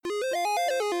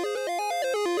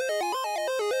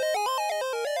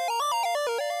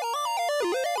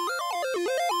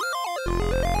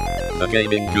the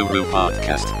Gaming Guru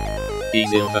Podcast.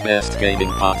 He's in the best gaming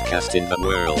podcast in the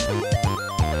world.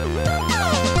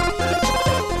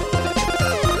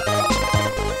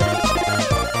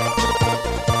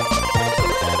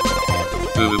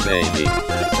 Ooh, baby.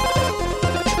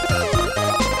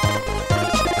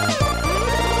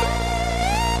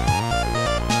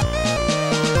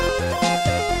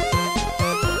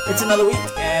 It's another week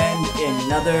and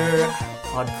another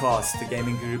podcast, the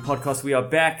Gaming Guru Podcast. We are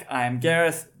back. I am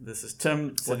Gareth. This is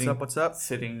Tim. What's up?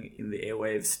 Sitting in the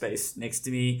airwave space next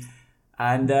to me.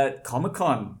 And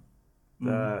Comic-Con,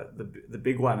 the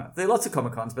big one. There are lots of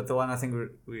Comic-Cons, but the one I think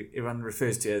everyone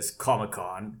refers to as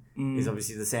Comic-Con is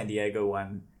obviously the San Diego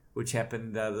one, which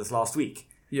happened this last week.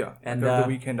 Yeah, and the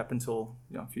weekend up until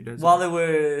a few days While ago.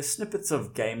 there were snippets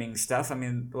of gaming stuff, I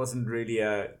mean, it wasn't really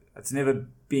it's never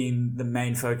been the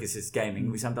main focus is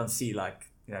gaming. We sometimes see a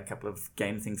couple of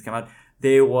game things come out.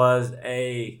 There was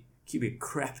a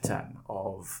crap ton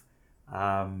of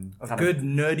good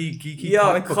nerdy geeky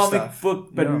comic book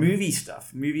but movie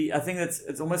stuff. I think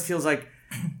it almost feels like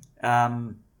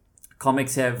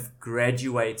comics have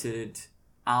graduated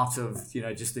out of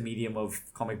just the medium of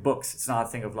comic books. It's now a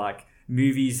thing of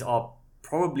movies are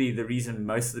probably the reason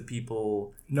most of the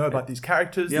people know about these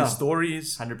characters, these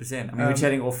stories. 100%. I mean, we're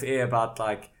chatting off air about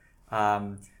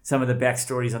some of the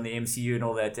backstories on the MCU and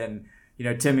all that. And,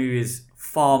 Tim, who is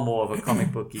far more of a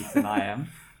comic book geek than I am.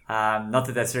 Not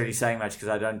that that's really saying much because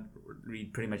I don't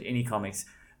read pretty much any comics.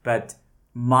 But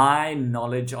my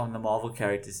knowledge on the Marvel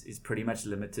characters is pretty much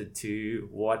limited to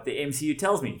what the MCU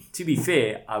tells me. To be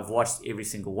fair, I've watched every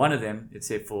single one of them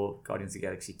except for Guardians of the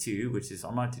Galaxy 2, which is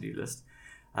on my to-do list.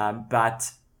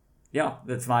 But yeah,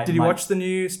 that's my... Did you watch the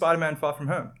new Spider-Man Far From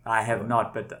Home? I have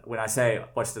not, but when I say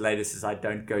watch the latest is I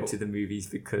don't go to the movies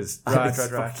because it's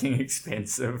fucking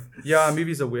expensive. Yeah,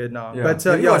 movies are weird now. Yeah. But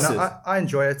I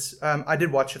enjoy it. I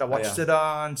did watch it. I watched it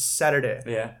on Saturday.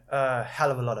 Yeah.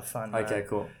 Hell of a lot of fun. Okay, man.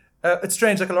 cool. It's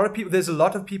strange. There's a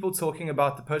lot of people talking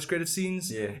about the post-credit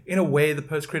scenes. Yeah. In a way, the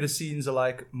post-credit scenes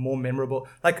are more memorable.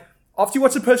 After you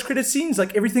watch the post-credit scenes,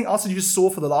 everything else that you just saw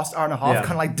for the last hour and a half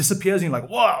kind of disappears and you're like,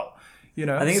 whoa!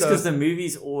 I think it's because the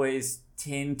movies always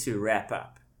tend to wrap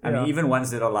up. I mean, even ones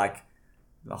that are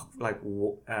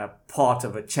part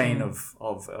of a chain of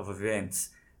events,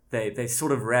 they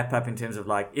sort of wrap up in terms of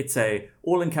it's a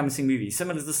all-encompassing movie,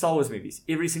 similar to the Star Wars movies.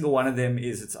 Every single one of them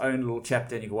is its own little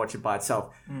chapter and you can watch it by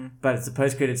itself. But it's the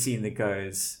post-credit scene that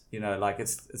goes,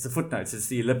 it's the footnotes, it's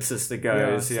the ellipsis that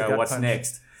goes, what's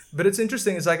next. But it's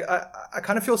interesting. It's I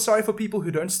kind of feel sorry for people who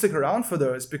don't stick around for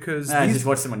those because just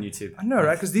watch them on YouTube. I know,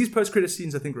 right? Because these post-credit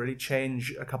scenes, I think, really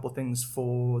change a couple of things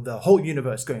for the whole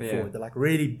universe going forward. They're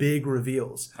really big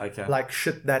reveals,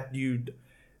 shit that you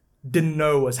didn't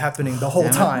know was happening the whole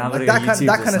time,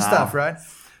 that kind of stuff, right?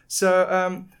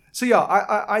 So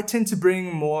I tend to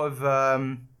bring more of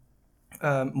a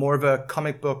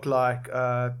comic book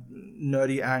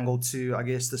nerdy angle to, I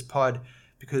guess, this pod.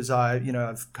 Because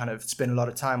I've kind of spent a lot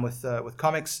of time with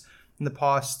comics in the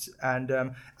past, and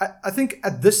I think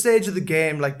at this stage of the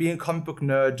game, being a comic book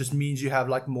nerd just means you have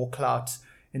more clout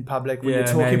in public when you're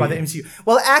talking about the MCU.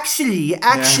 Well, actually,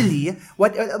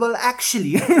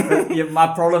 my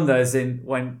problem though is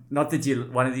not that you're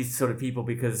one of these sort of people,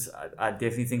 because I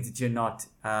definitely think that you're not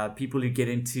people who get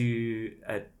into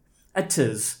a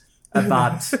tiz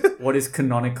about what is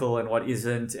canonical and what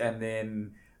isn't, and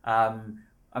then.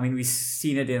 I mean, we've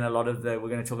seen it in a lot of we're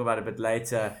going to talk about it a bit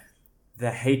later,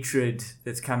 the hatred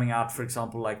that's coming out, for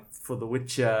example, for the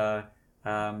Witcher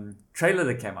trailer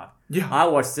that came out. Yeah. I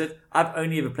watched it. I've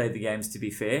only ever played the games, to be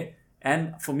fair.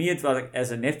 And for me, it's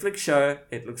as a Netflix show,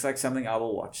 it looks like something I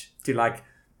will watch to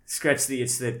scratch the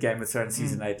itch that Game of Thrones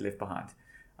Season 8 left behind.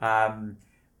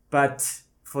 But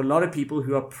for a lot of people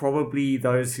who are probably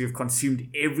those who have consumed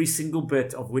every single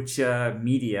bit of Witcher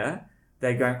media,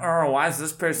 they're going, oh, why is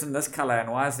this person this color?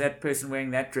 And why is that person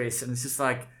wearing that dress? And it's just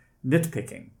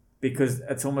nitpicking, because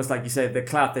it's almost like you say, the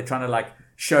clout, they're trying to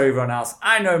show everyone else,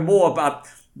 I know more about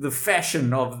the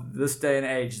fashion of this day and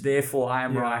age, therefore I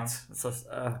am right. Since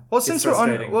we're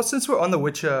on The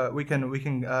Witcher, we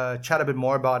can chat a bit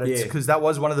more about it, because that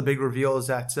was one of the big reveals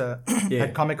at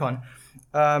Comic-Con.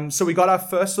 So we got our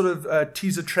first sort of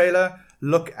teaser trailer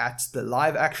look at the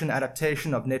live action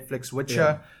adaptation of Netflix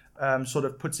Witcher. Sort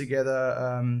of put together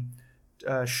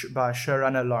by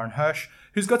showrunner Lauren Hirsch,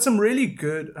 who's got some really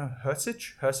good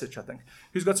Hersich, I think,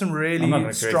 who's got some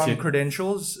really strong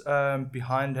credentials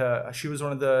behind her. She was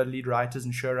one of the lead writers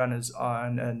and showrunners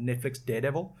on Netflix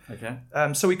Daredevil. Okay.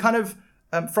 So we kind of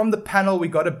from the panel we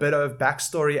got a bit of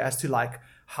backstory as to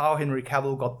how Henry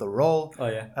Cavill got the role. Oh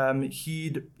yeah.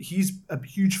 He's a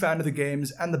huge fan of the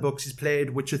games and the books. He's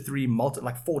played Witcher 3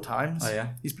 4 times. Oh yeah.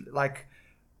 He's like,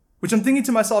 which I'm thinking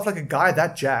to myself, like a guy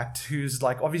that jacked, who's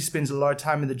like obviously spends a lot of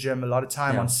time in the gym, a lot of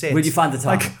time on set. Where'd you find the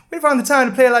time? Like, where'd you find the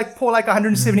time to pour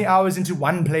 170 hours into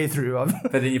one playthrough of?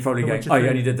 But then you're probably going, you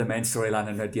only did the main storyline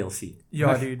and no DLC.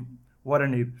 Yeah, dude, what a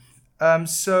noob.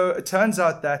 So it turns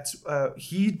out that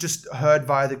he just heard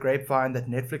via the grapevine that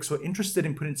Netflix were interested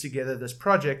in putting together this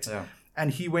project,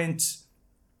 and he went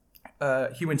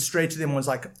straight to them and was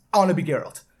like, "I want to be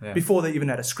Geralt." Yeah. Before they even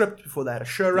had a script, before they had a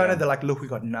showrunner, they're like, "Look, we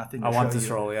got nothing. I want this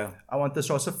role. Yeah, I want this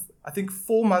role." So I think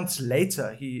 4 months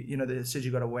later, they said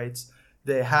you got to wait.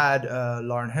 They had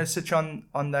Lauren Hersich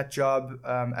on that job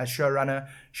as showrunner.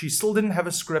 She still didn't have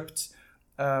a script,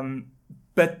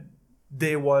 but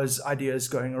there was ideas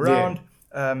going around.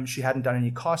 Yeah. She hadn't done any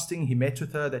casting. He met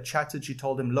with her. They chatted. She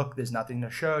told him, "Look, there's nothing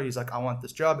to show." He's like, "I want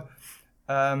this job."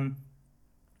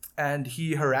 And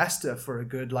he harassed her for a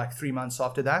good 3 months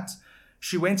after that.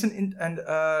 She went and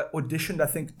auditioned, I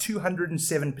think,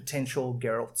 207 potential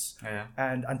Geralts. Oh, yeah.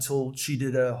 And until she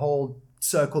did a whole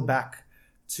circle back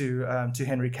to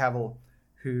Henry Cavill,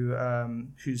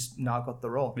 who's now got the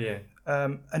role. Yeah.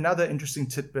 Another interesting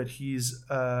tidbit, he's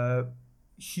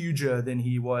huger than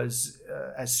he was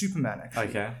as Superman, actually.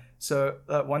 Okay. So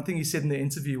one thing he said in the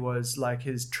interview was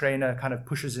his trainer kind of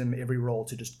pushes him every role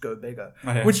to just go bigger,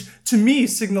 which to me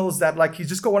signals that he's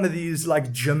just got one of these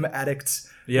gym addicts.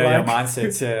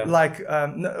 Mindsets.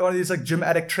 One of these gym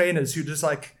addict trainers who just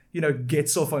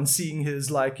gets off on seeing his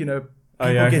people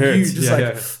get huge.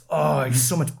 He's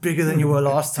so much bigger than you were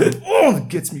last time. It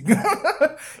gets me.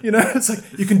 It's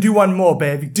like, you can do one more,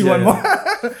 baby. One more.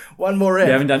 One more rep.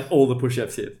 You haven't done all the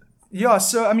push-ups yet. Yeah,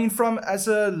 so I mean, as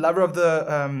a lover of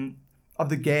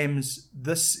the games,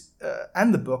 this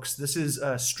and the books, this is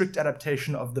a strict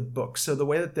adaptation of the books. So the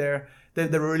way that they're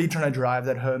really trying to drive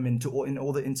that home in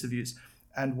all the interviews,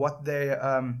 and what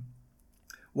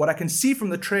I can see from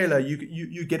the trailer,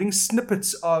 you're getting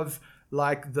snippets of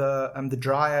the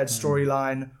Dryad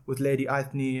storyline with Lady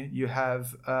Aithne. You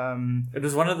have it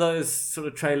was one of those sort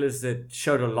of trailers that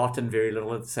showed a lot and very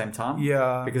little at the same time.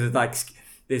 Yeah, because it's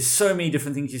there's so many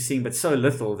different things you're seeing, but so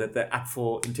little that they're up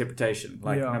for interpretation.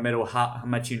 No matter how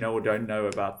much you know or don't know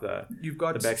about the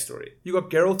backstory. You got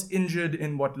Geralt injured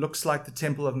in what looks like the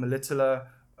Temple of Melitele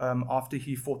after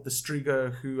he fought the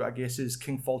Strigo, who I guess is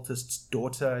King Foltest's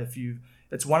daughter.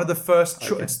 It's one of the first.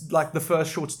 It's the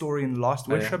first short story in The Last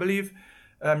Wish, I believe.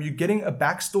 You're getting a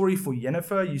backstory for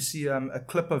Yennefer. You see a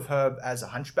clip of her as a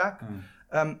hunchback.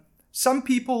 Some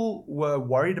people were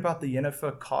worried about the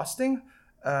Yennefer casting.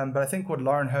 But I think what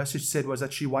Lauren Hersich said was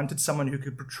that she wanted someone who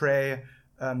could portray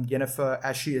Yennefer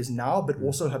as she is now, but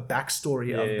also her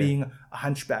backstory of being a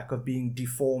hunchback, of being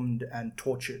deformed and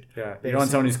tortured. Yeah, you don't want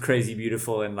someone who's crazy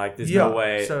beautiful and there's no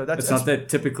way. So it's not that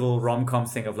typical rom-com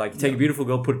thing of you take a beautiful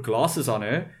girl, put glasses on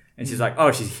her, and she's like,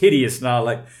 oh, she's hideous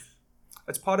now.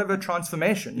 It's part of a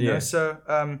transformation, you know. So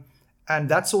and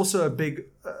that's also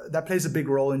that plays a big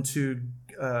role into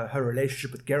her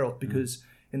relationship with Geralt, because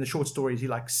in the short stories, he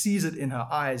sees it in her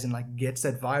eyes and gets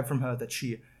that vibe from her that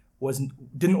she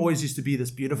didn't always used to be this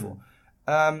beautiful.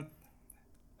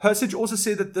 Hersich also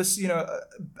said that this,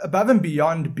 above and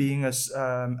beyond being a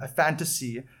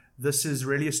fantasy, this is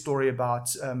really a story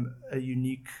about a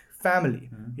unique family,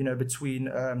 between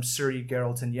Ciri,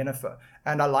 Geralt, and Yennefer.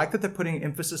 And I like that they're putting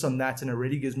emphasis on that, and it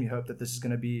really gives me hope that this is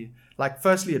going to be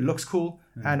firstly, it looks cool,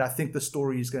 and I think the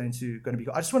story is going to be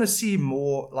cool. I just want to see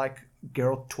more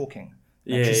Geralt talking.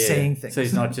 Saying things. So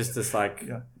he's not just this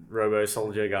robo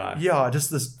soldier guy. Yeah, just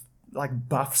this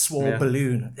buff swole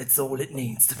balloon. It's all it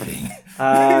needs to be.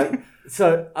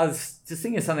 So I was just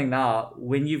thinking of something now.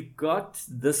 When you've got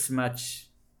this much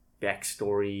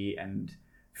backstory and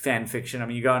fan fiction, I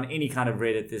mean, you go on any kind of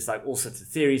Reddit, there's all sorts of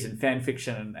theories and fan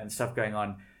fiction and stuff going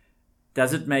on.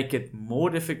 Does it make it more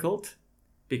difficult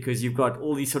because you've got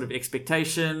all these sort of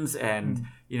expectations and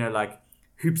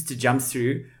hoops to jump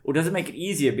through, or does it make it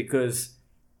easier because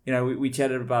we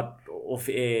chatted about off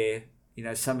air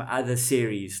some other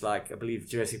series I believe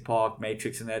Jurassic Park,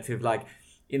 Matrix, and that who've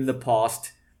in the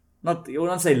past, I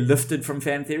won't say lifted from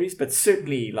fan theories, but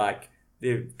certainly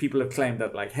people have claimed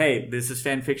that hey, this is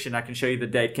fan fiction, I can show you the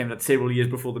date came out several years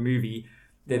before the movie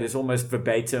that is almost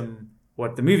verbatim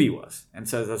what the movie was, and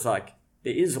so there's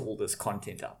there is all this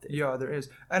content out there. Yeah, there is.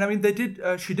 And I mean,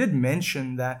 she did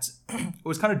mention that it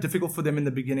was kind of difficult for them in the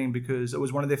beginning because it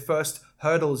was one of their first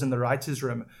hurdles in the writer's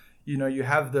room. You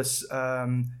have this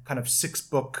kind of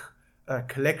 6-book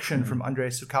collection from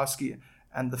Andrzej Sapkowski.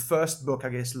 And the first book, I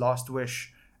guess, Last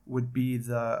Wish, would be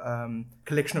the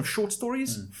collection of short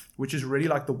stories, which is really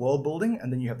like the world building,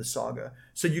 and then you have the saga.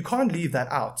 So you can't leave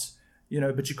that out,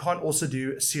 but you can't also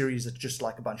do a series that's just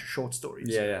like a bunch of short stories.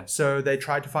 Yeah. So they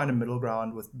tried to find a middle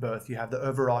ground with both. You have the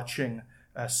overarching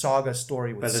saga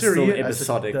story with but it's Siri still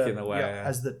episodic in a way.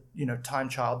 as the time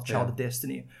child, child of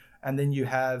destiny, and then you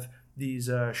have these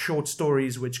short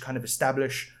stories which kind of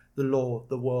establish the lore,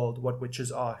 the world, what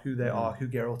witches are, who they are, who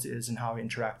Geralt is, and how he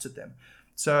interacts with them.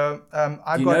 So do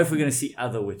you know if we're going to see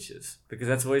other witches? Because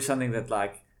that's always something that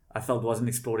like I felt wasn't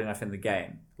explored enough in the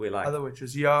game. Where like other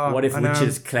witches, yeah. What if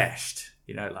witches clashed?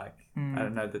 I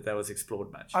don't know that was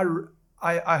explored much.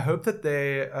 I hope that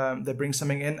they bring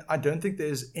something in. I don't think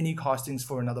there's any castings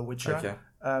for another Witcher. Okay.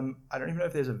 I don't even know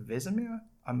if there's a Vesemir.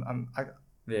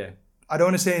 Yeah. I don't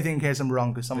want to say anything in case I'm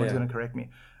wrong because someone's going to correct me.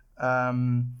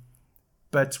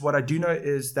 But what I do know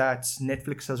is that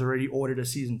Netflix has already ordered a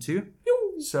season 2.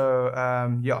 So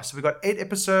so we got 8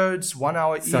 episodes, 1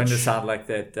 hour each. Starting to sound like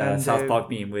that South Park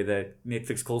meme where the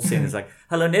Netflix call center is like,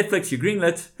 "Hello Netflix, you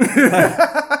greenlit."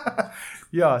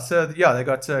 They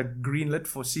got greenlit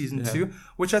for season 2,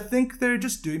 which I think they're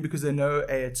just doing because they know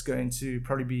it's going to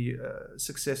probably be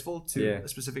successful to a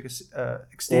specific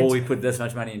extent. Or we put this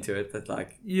much money into it that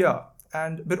like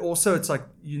but also it's like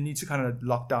you need to kind of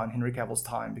lock down Henry Cavill's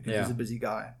time because he's a busy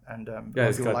guy and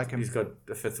he's got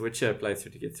a 5th Witcher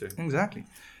playthrough to get to. Exactly.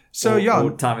 So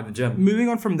or time in the gym. Moving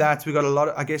on from that, we got a lot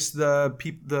of, I guess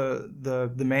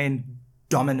the main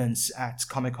dominance at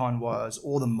Comic-Con was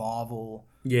all the Marvel.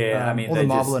 Yeah, all the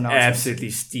Marvel announcements absolutely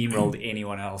steamrolled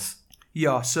anyone else.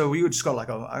 Yeah, so we just got I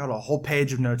got a whole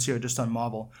page of notes here just on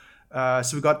Marvel.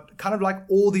 So we got kind of like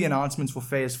all the announcements for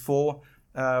Phase 4.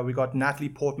 We got Natalie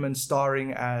Portman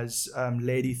starring as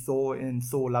Lady Thor in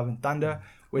Thor: Love and Thunder.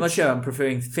 I'm not sure I'm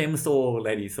preferring Femme Thor or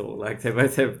Lady Thor. Like they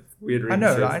both have weird rings.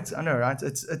 I know, right?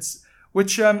 It's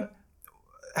which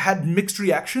had mixed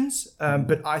reactions,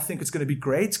 but I think it's going to be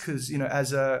great because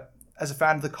as a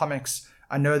fan of the comics,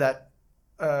 I know that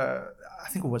I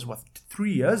think it was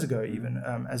 3 years ago even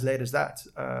as late as that.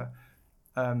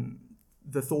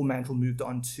 The Thor mantle moved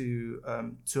on to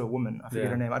a woman. I forget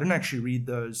her name. I didn't actually read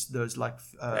those like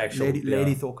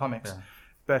Lady Thor comics. Yeah.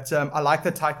 But I like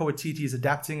that Taika Waititi is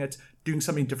adapting it, doing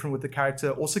something different with the character,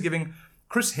 also giving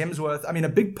Chris Hemsworth. I mean, a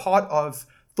big part of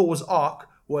Thor's arc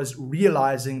was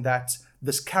realizing that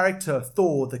this character,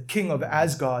 Thor, the king of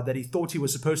Asgard, that he thought he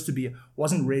was supposed to be,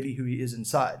 wasn't really who he is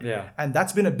inside. Yeah. And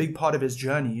that's been a big part of his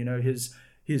journey,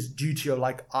 his duty of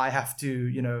like, I have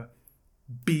to,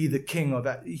 be the king of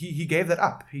that. He gave that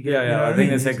up. I think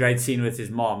there's a great scene with his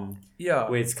mom. Yeah.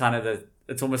 Where it's kind of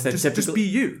it's almost that typical. Just be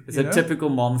you. It's a typical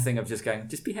mom thing of just going,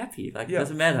 just be happy. Like, it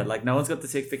doesn't matter. Like, no one's got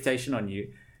this expectation on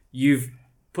you. You've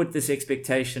put this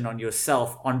expectation on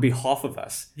yourself on behalf of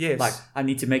us. Yes. Like, I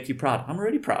need to make you proud. I'm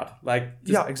already proud. Like,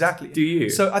 exactly. Do you?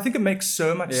 So I think it makes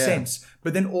so much sense.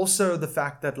 But then also the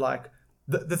fact that like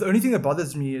the only thing that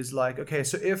bothers me is like, okay,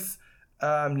 so if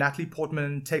Natalie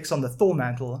Portman takes on the Thor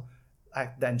mantle,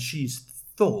 then she's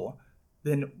Thor,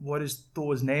 then what is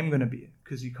Thor's name going to be?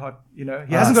 Because you can't, he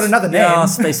hasn't got another name. Yeah,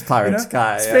 space pirate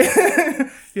guy.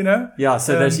 Yeah,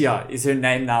 so is her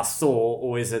name now Thor,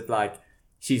 or is it like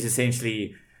she's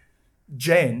essentially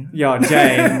Jane? Yeah,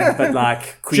 Jane, but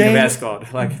like Queen of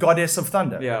Asgard, like goddess of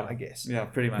thunder. Yeah, I guess. Yeah,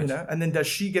 pretty much. And then does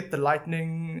she get the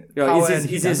lightning power?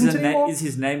 Is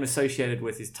his name associated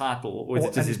with his title, or is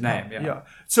it just his name? Yeah.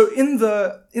 So in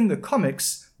the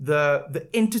comics, the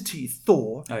entity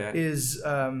Thor is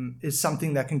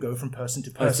something that can go from person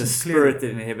to person. It's a spirit that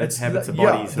inhabits a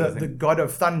body. The god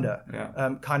of thunder.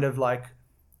 Yeah. Kind of like.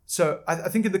 So I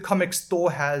think in the comics,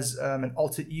 Thor has an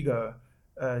alter ego.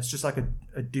 It's just like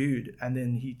a dude, and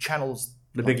then he channels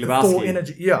the Big Lebowski Thor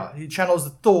energy. Yeah, he channels the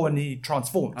Thor and he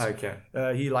transforms. Okay.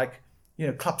 He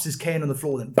claps his cane on the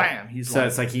floor, then bam,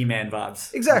 it's like He-Man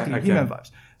vibes. Exactly, He-Man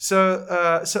vibes.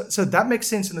 So that makes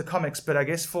sense in the comics, but I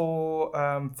guess for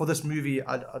this movie,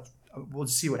 we'll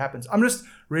see what happens. I'm just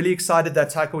really excited that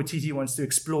Taika Waititi wants to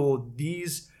explore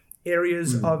these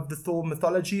areas of the Thor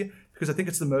mythology because I think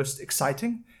it's the most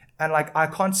exciting, and like I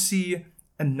can't see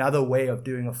another way of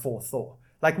doing a fourth Thor.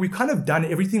 Like we've kind of done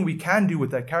everything we can do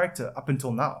with that character up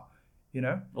until now,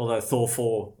 Although Thor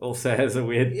 4 also has a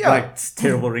weird,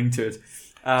 terrible ring to it.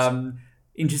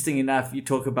 Interesting enough, you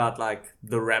talk about like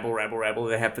the rabble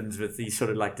that happens with these sort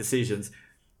of like decisions.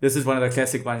 This is one of the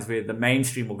classic ones where the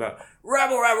mainstream will go,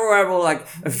 rabble, like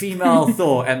a female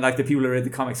Thor. And like the people who read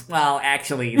the comics, well,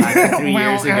 actually, like 3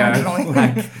 years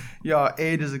ago. Yeah,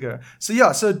 ages ago.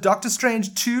 So Doctor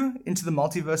Strange 2 Into the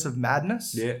Multiverse of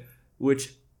Madness. Yeah,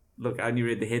 which, look, I only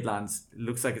read the headlines. It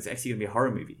looks like it's actually going to be a horror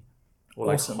movie. Or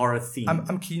like horror theme.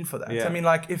 I'm keen for that. Yeah. I mean,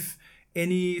 like if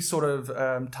any sort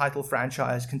of title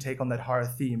franchise can take on that horror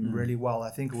theme really well. I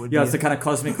think it would be... Yeah, it's the kind of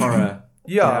cosmic horror.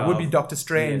 Yeah, it would be Doctor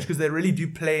Strange, because they really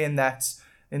do play in that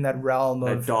realm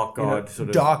of dark god, sort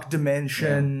of dark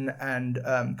dimension and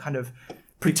kind of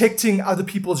protecting other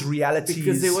people's realities.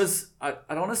 Because there was, I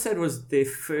don't want to say it was their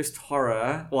first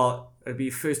horror. Well, it'd be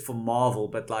first for Marvel,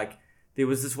 but like there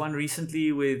was this one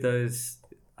recently where those,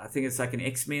 I think it's like an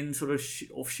X-Men sort of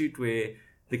offshoot where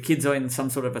the kids are in some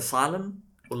sort of asylum.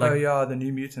 Or like, the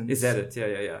New Mutants. Is that it?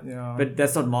 Yeah. But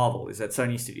that's not Marvel. Is that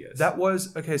Sony Studios? That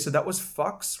was So that was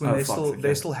Fox when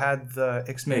they still had the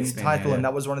X-Men title, and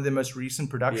that was one of their most recent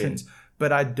productions. Yeah.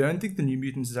 But I don't think the New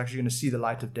Mutants is actually going to see the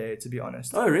light of day, to be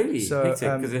honest. Oh, really? So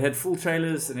because they had full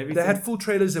trailers and everything. They had full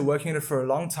trailers. They're working on it for a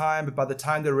long time, but by the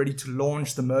time they're ready to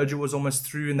launch, the merger was almost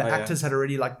through, and the actors had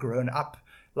already like grown up,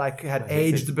 like had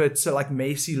aged a bit. So like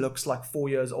Macy looks like 4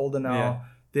 years older now. Yeah.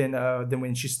 Than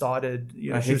when she started, she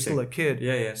was still a kid.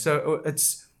 Yeah. So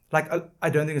it's like I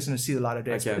don't think it's going to see the light of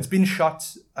day. Okay. It's been shot.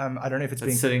 I don't know if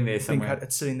it's sitting there somewhere.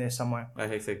 It's sitting there somewhere.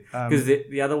 Because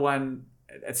the other one,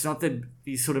 it's not that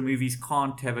these sort of movies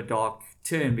can't have a dark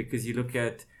turn, because you look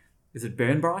at, is it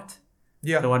Burn Bright?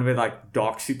 Yeah, the one with like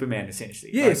dark Superman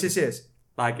essentially. Yes.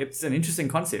 Like it's an interesting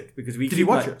concept because Did you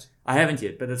watch it? I haven't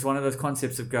yet, but it's one of those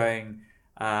concepts of going.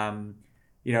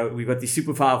 We've got these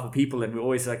super powerful people, and we're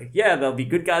always like, yeah, they'll be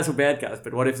good guys or bad guys.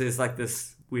 But what if there's like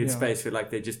this weird space where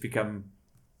like they just become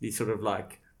these sort of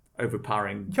like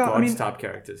overpowering gods type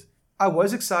characters? I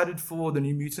was excited for the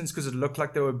New Mutants because it looked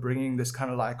like they were bringing this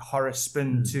kind of like horror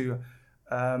spin to,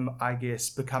 I guess,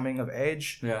 becoming of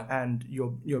age and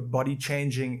your body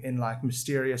changing in like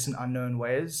mysterious and unknown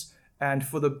ways. And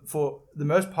for the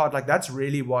most part, like that's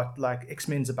really what like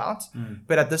X-Men's about.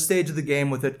 But at this stage of the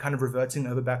game, with it kind of reverting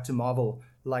over back to Marvel,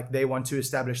 like they want to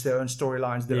establish their own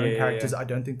storylines, their own characters. I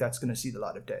don't think that's going to see the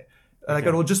light of day. Like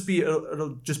it'll just be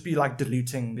like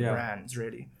diluting brands,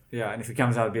 really. Yeah, and if it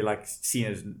comes out, it'll be like seen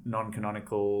as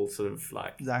non-canonical, sort of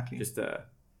like just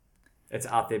it's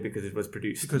out there because it was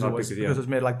produced, because it was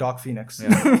made like Dark Phoenix. So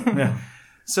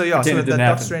so that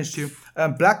Doctor Strange 2,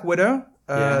 Black Widow.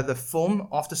 The film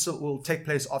will take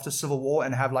place after Civil War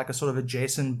and have like a sort of a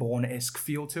Jason Bourne-esque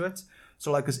feel to it.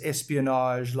 So like this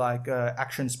espionage, like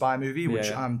action spy movie,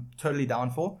 which I'm totally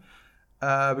down for.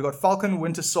 We got Falcon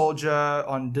Winter Soldier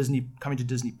on Disney, coming to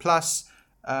Disney Plus.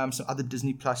 Some other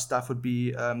Disney Plus stuff would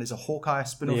be there's a Hawkeye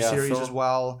spin-off series as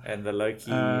well. And the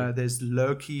Loki. There's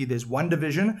Loki. There's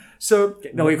WandaVision. So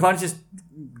no, we can't just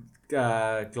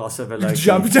gloss over Loki.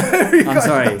 I'm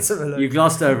sorry, you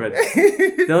glossed over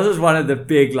it. That was one of the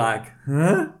big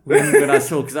when I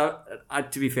saw, because I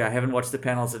to be fair, I haven't watched the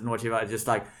panels, I didn't watch it, I just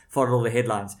like followed all the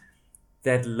headlines.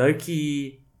 That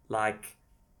Loki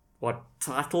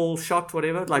title shot,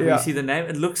 whatever, you see the name,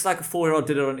 it looks like a 4-year-old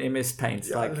did it on MS Paint.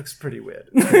 It looks pretty weird.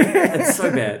 It's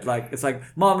so bad. It's like,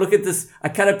 Mom, look at this, I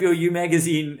cut up your U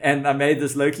magazine and I made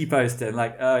this Loki poster, and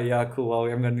like, oh yeah, cool, well, we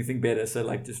haven't got anything better, so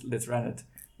like just let's run it.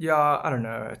 Yeah, I don't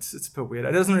know. It's a bit weird.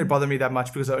 It doesn't really bother me that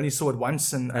much because I only saw it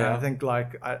once, and I think I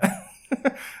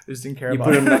just didn't care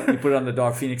about it. You put it on the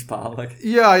Dark Phoenix pile, like.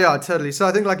 Yeah, totally. So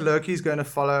I think like Loki's going to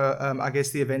follow, I guess,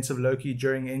 the events of Loki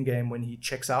during Endgame when he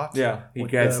checks out. Yeah, he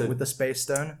gets it with the Space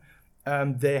Stone.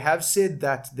 They have said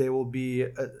that there will be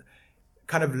a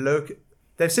kind of Loki.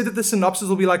 They've said that the synopsis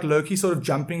will be like Loki sort of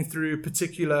jumping through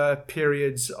particular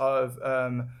periods of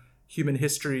human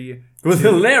history with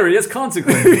hilarious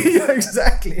consequences. Yeah,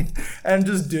 exactly. And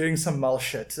just doing some mull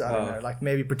shit. I don't know, like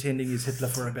maybe pretending he's Hitler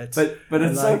for a bit. But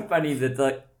it's so funny that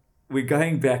like we're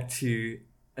going back to,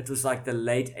 it was like the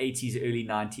late 80s, early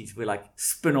 90s where like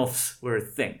spin-offs were a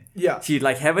thing. Yeah. So you'd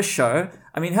like have a show.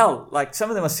 I mean, hell, like some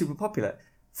of them are super popular.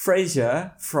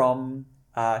 Frasier from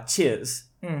Cheers,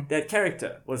 that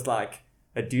character was like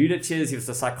a dude at Cheers, he was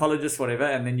a psychologist, whatever,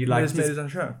 and then you like made his own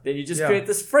show. Then you just create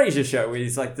this Frasier show where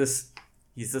he's like this,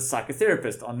 he's a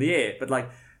psychotherapist on the air, but like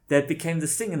that became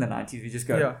this thing in the 90s. We just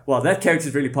go, well, that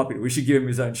character's really popular, we should give him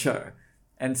his own show.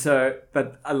 And so,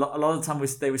 but a lot of the time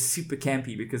they were super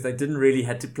campy because they didn't really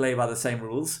had to play by the same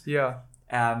rules. Yeah.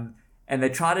 And they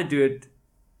try to do it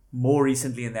more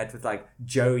recently in that with like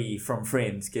Joey from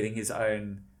Friends getting his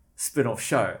own spin-off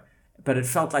show, but it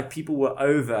felt like people were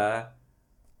over.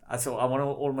 So I want to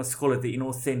almost call it the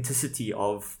inauthenticity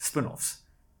of spin-offs.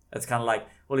 It's kind of like,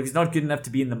 well, if he's not good enough to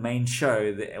be in the main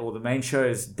show, or the main show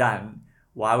is done,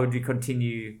 why would we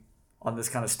continue on this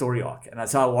kind of story arc? And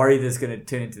so I worry there's going to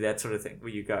turn into that sort of thing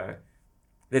where you go,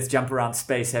 let's jump around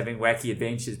space having wacky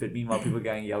adventures, but meanwhile people are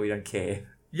going, yeah, we don't care.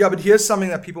 Yeah, but here's something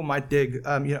that people might dig.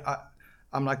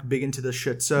 I'm like big into this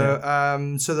shit.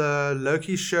 So so the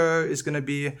Loki show is going to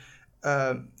be,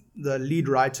 the lead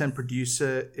writer and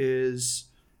producer is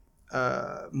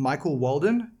Michael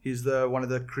Walden. He's one of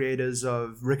the creators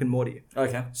of Rick and Morty.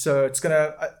 Okay. So it's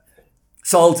gonna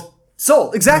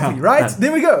Sold. Exactly. Right. Done.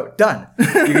 There we go. Done.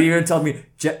 You even told me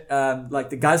like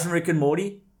the guys from Rick and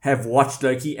Morty have watched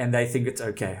Loki and they think it's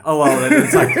okay. Oh well,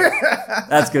 it's like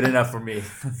that's good enough for me.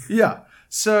 Yeah.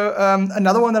 So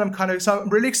another one that I'm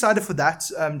really excited for that.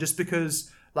 Just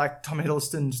because like Tom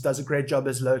Hiddleston does a great job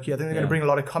as Loki. I think they're going to bring a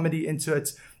lot of comedy into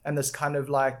it, and this kind of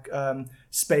like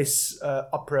space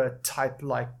opera type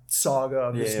like saga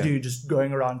of this dude just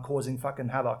going around causing fucking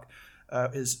havoc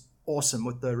is awesome.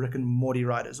 With the Rick and Morty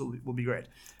writers will be great.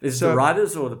 Is it the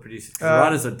writers or the producers? The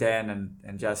writers are Dan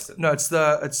and Justin. No, it's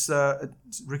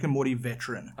Rick and Morty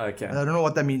veteran. Okay. And I don't know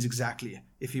what that means exactly.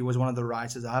 If he was one of the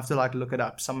writers, I have to like look it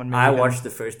up. I watched the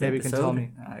first episode. Maybe you can tell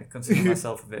me. I consider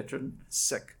myself a veteran.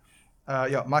 Sick.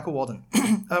 Michael Walden.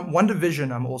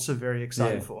 WandaVision, I'm also very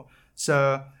excited for.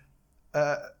 So,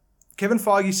 Kevin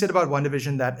Feige said about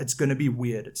WandaVision that it's going to be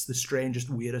weird. It's the strangest,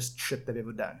 weirdest shit they've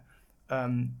ever done.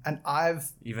 And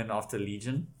I've even after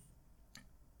Legion.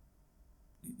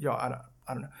 Yeah, I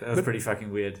don't know. That was pretty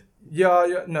fucking weird.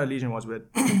 Yeah. No, Legion was weird,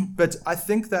 but I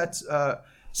think that.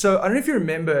 So I don't know if you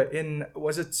remember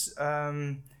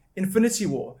Infinity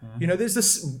War. Mm-hmm. You know, there's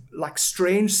this like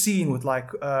strange scene with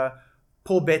like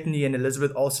Paul Bettany and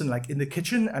Elizabeth Olsen like in the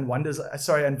kitchen, and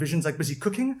and Vision's like busy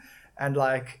cooking, and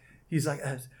like he's like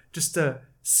just a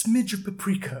smidge of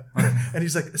paprika, and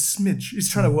he's like a smidge. He's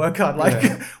trying to work out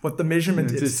like what the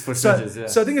measurement is. For smidges,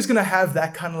 so I think it's gonna have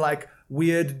that kind of like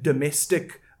weird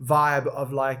domestic vibe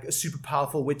of like a super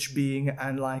powerful witch being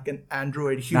and like an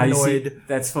android humanoid. See,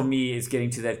 that's for me is getting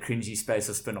to that cringy space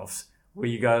of spin-offs where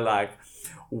you go like,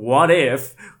 what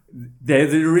if they're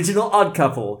the original Odd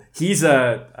Couple? He's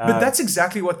but that's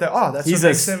exactly what they are. That's he's what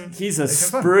makes him. He's a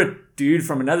spirit dude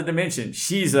from another dimension.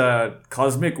 She's a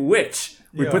cosmic witch.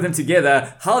 We put them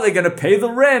together. How are they going to pay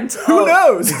the rent? Who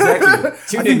knows? Exactly.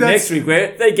 Tune in next week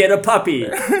where they get a puppy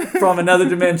from another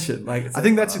dimension. I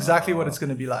think that's exactly what it's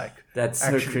going to be like. That's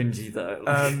actually so cringy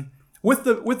though. With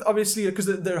obviously because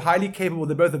they're highly capable.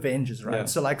 They're both Avengers, right? Yeah.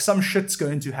 So like some shit's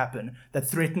going to happen that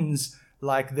threatens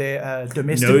like their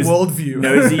domestic worldview.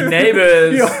 Nosy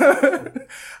neighbors.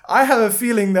 I have a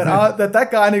feeling that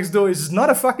that guy next door is not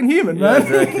a fucking human, man.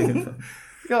 Exactly.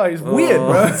 Yeah, he's weird,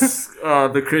 bro.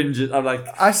 The cringe.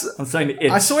 I'm starting to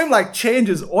itch. I saw him like change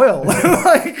his oil.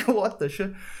 Like, what the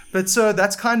shit? But so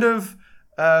that's kind of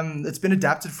it's been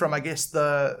adapted from, I guess,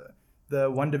 the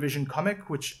WandaVision comic,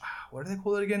 which what do they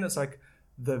call it again? It's like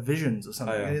the Visions or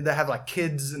something. And they have like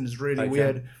kids, and it's really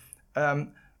weird.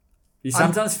 You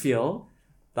sometimes feel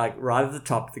like right at the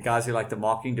top, the guys who are like the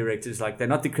marketing directors, like they're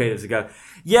not the creatives. They go,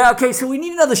 yeah, okay, so we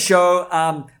need another show.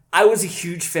 I was a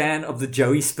huge fan of the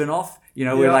Joey spinoff. You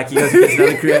know, where like he goes and gets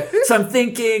another career. So I'm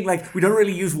thinking, like, we don't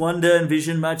really use Wanda and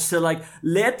Vision much. So, like,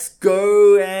 let's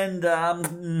go and,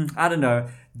 I don't know.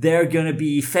 They're going to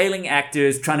be failing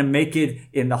actors trying to make it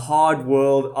in the hard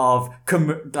world of,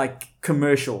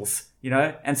 commercials, you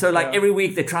know? And so, like, every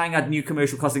week they're trying out new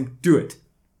commercial casting. Do it.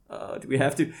 Do we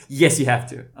have to? Yes, you have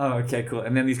to. Oh, okay, cool.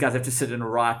 And then these guys have to sit and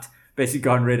write, basically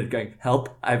go on Reddit going, help,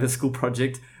 I have a school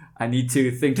project. I need to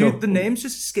think. Dude, the names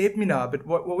just escaped me now. But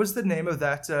what was the name of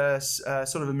that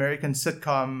sort of American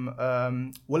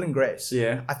sitcom, Will and Grace?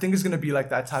 Yeah, I think it's going to be like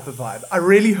that type of vibe. I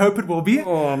really hope it will be.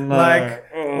 Oh no! Like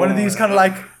one of these kind of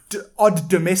like odd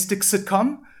domestic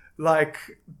sitcom, like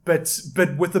but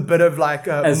with a bit of like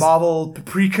a Marvel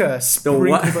paprika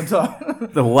sprinkled on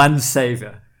top. The one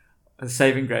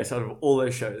saving grace out of all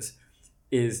those shows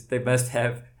is they must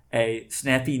have a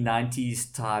snappy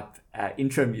 90s type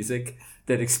intro music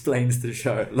that explains the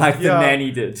show, like the nanny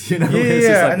did, you know?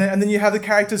 Yeah. Like, and then you have the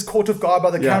characters caught off guard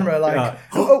by the camera, like,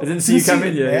 I didn't see you come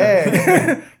in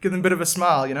yet. Give them a bit of a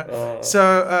smile, you know?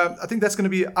 So I think that's going to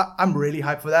be, I'm really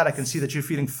hyped for that. I can see that you're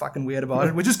feeling fucking weird about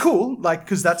it, which is cool, like,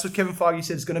 because that's what Kevin Feige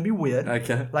said is going to be weird.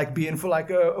 Okay. Like, being for like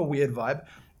a weird vibe.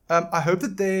 I hope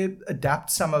that they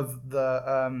adapt some of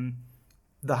the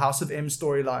House of M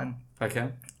storyline.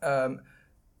 Okay.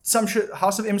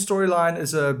 House of M storyline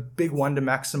is a big Wanda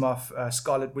Maximoff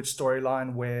Scarlet Witch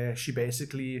storyline where she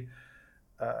basically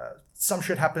some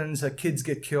shit happens, her kids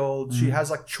get killed, she has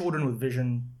like children with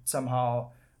Vision somehow,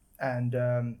 and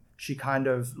she kind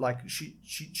of like she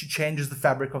changes the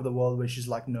fabric of the world where she's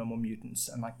like no more mutants,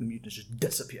 and like the mutants just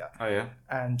disappear. Oh yeah.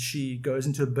 And she goes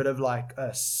into a bit of like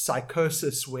a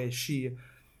psychosis where she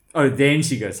then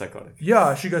she goes psychotic.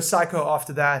 Yeah, she goes psycho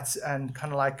after that, and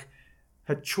kind of like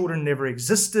her children never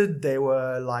existed. They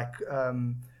were like,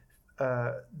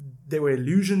 they were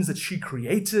illusions that she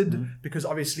created because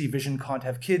obviously Vision can't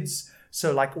have kids.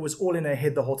 So like it was all in her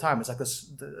head the whole time. It's like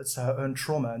it's her own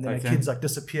trauma. And then her kids like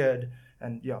disappeared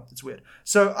And yeah, it's weird.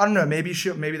 So I don't know. Maybe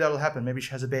that'll happen. Maybe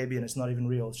she has a baby and it's not even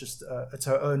real. It's just it's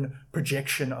her own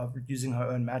projection of using her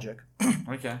own magic.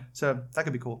 Okay. So that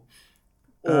could be cool.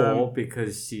 Or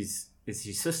because is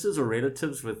she sisters or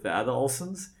relatives with the other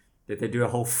Olsens, that they do a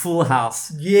whole Full House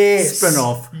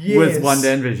spin-off with Wonder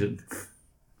and Vision.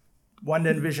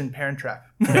 Wonder and Vision Parent Trap.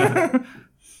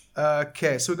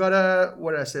 Okay, so we got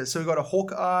what did I say? So we got a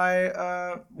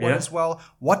Hawkeye one as well.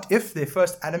 What If, their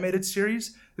first animated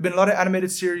series? There've been a lot of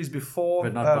animated series before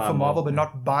for Marvel, but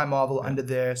not by Marvel under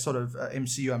their sort of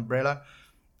MCU umbrella.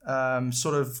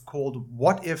 Sort of called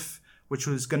What If, which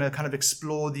was going to kind of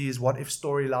explore these what if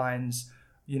storylines.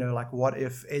 You know, like what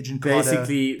if Agent Carter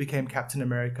became Captain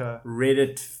America?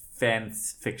 Reddit fan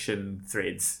fiction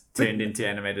threads turned into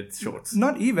animated shorts.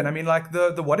 Not even. I mean, like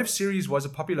the What If series was a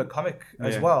popular comic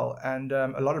as well, and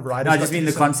a lot of writers. No, I just mean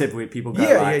the concept where people go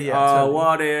totally.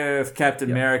 What if Captain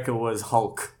America was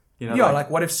Hulk? You know, like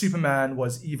what if Superman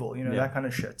was evil? You know, that kind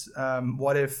of shit.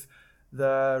 What if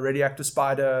the Radioactive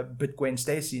Spider bit Gwen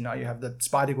Stacy? Now you have the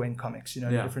Spider-Gwen comics, you know,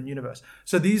 in a different universe.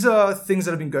 So these are things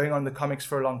that have been going on in the comics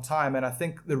for a long time. And I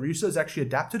think the Russos actually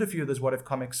adapted a few of those What If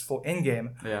comics for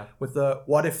Endgame with the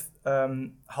what if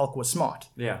Hulk was smart?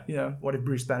 Yeah. You know, what if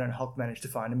Bruce Banner and Hulk managed to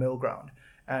find a middle ground?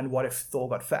 And what if Thor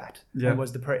got fat and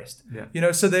was depressed? Yeah. You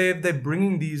know, so they're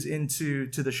bringing these into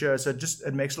the show. So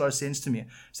it makes a lot of sense to me.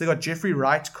 So they got Jeffrey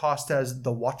Wright cast as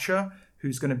the Watcher,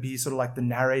 who's going to be sort of like the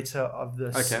narrator of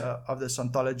this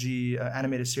anthology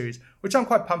animated series, which I'm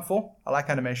quite pumped for. I like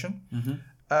animation. Mm-hmm.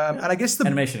 And I guess the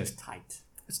animation is tight.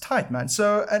 It's tight, man.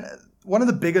 So, and one of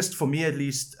the biggest, for me at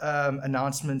least,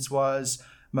 announcements was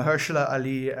Mahershala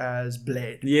Ali as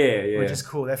Blade. Yeah. Which is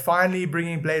cool. They're finally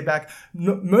bringing Blade back.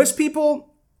 Most people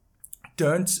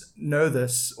don't know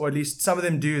this, or at least some of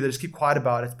them do. They just keep quiet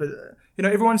about it. But you know,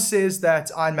 everyone says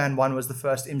that Iron Man 1 was the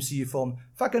first MCU film.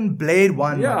 Fucking Blade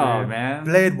 1, man.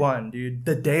 Blade 1, dude.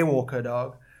 The Daywalker,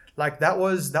 dog. Like, that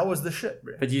was the shit,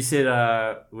 bro. But you said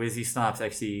Wesley Snipes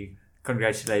actually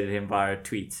congratulated him via a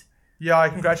tweet. Yeah, I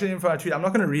congratulated him for a tweet. I'm not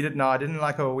going to read it now. I didn't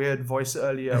like a weird voice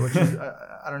earlier, which is,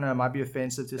 I don't know, it might be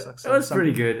offensive to like some, it was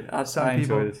pretty good. I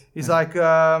enjoyed it. He's like,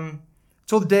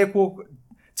 it's all the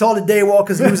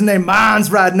Daywalkers losing their minds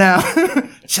right now.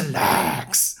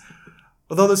 Chillax.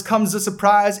 Although this comes as a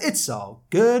surprise, it's all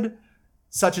good.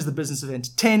 Such is the business of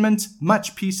entertainment.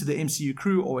 Much peace to the MCU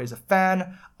crew, always a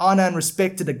fan. Honor and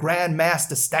respect to the Grand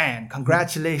Master Stan.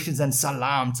 Congratulations and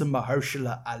salam to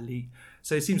Mahershala Ali.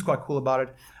 So he seems quite cool about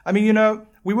it. I mean, you know,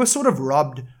 we were sort of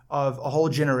robbed of a whole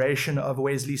generation of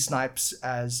Wesley Snipes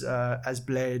as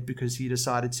Blade because he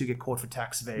decided to get caught for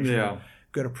tax evasion. Yeah.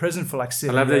 Go to prison for like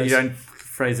 7 years. I love that you don't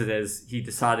phrase it as he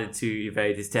decided to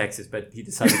evade his taxes, but he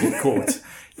decided to get caught.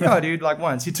 Yeah, dude, like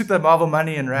once. He took the Marvel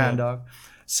money and ran, dog.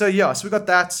 So we got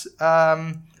that.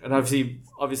 And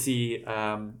obviously,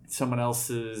 someone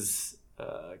else's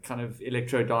kind of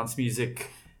electro dance music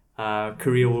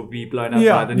career will be blown up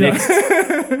by the next,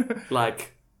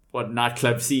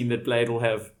 nightclub scene that Blade will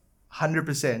have.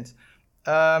 100%.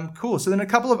 Cool. So then a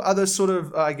couple of other sort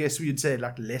of, I guess we'd say,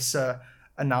 like lesser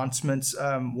announcements.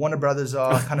 Warner Brothers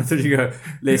are kind of... So you go,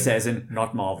 lesser as in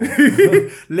not Marvel.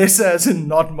 Lesser as in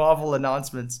not Marvel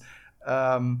announcements.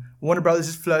 Warner Brothers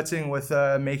is flirting with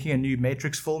making a new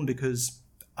Matrix film because,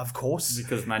 of course.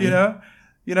 Because money.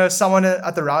 You know, someone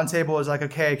at the round table is like,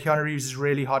 okay, Keanu Reeves is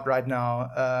really hot right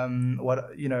now.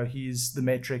 He's the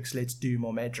Matrix. Let's do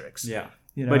more Matrix. Yeah.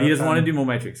 You know, but he doesn't want to do more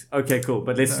Matrix. Okay, cool.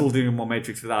 But let's still do more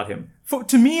Matrix without him.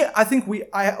 To me, I think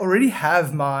I already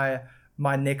have my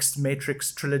next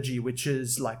Matrix trilogy, which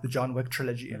is like the John Wick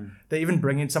trilogy. They even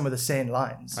bring in some of the same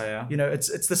lines. Oh, yeah? You know,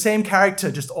 it's the same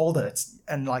character, just older.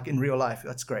 And like in real life,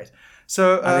 that's great.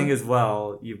 So I think as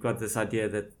well, you've got this idea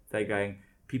that they're going,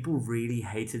 people really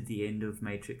hated the end of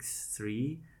Matrix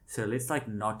 3. So let's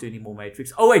not do any more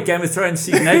Matrix. Oh wait, Game of Thrones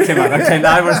season 8 came out. Okay,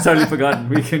 now everyone's totally forgotten.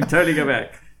 We can totally go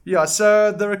back. Yeah,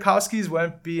 so the Wachowskis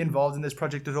won't be involved in this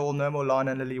project at all. No more Lana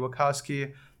and Lily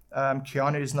Wachowski.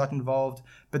 Keanu is not involved.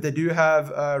 But they do have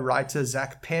writer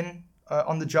Zach Penn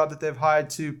on the job that they've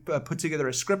hired to put together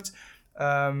a script.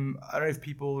 I don't know if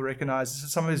people recognize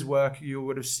some of his work you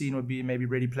would have seen would be maybe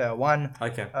Ready Player One.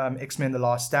 Okay. X-Men The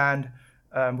Last Stand,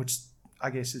 which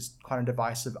I guess is kind of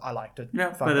divisive. I liked it.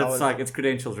 Yeah, but it's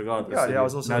credentials regardless. Yeah, I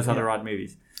was also knows how to write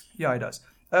movies. Yeah, he does.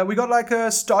 We got like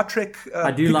a Star Trek.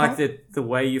 I do like that the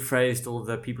way you phrased all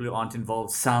the people who aren't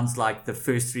involved sounds like the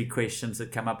first 3 questions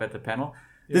that come up at the panel.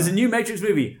 Yeah. There's a new Matrix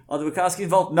movie. Are the Wachowskis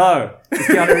involved? No. Is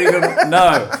Keanu Reeves involved?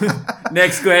 No.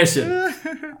 Next question.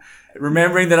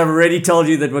 Remembering that I've already told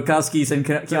you that Wachowskis and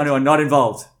Keanu are not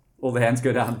involved. all the hands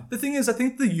go down. The thing is, I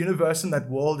think the universe in that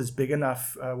world is big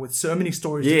enough with so many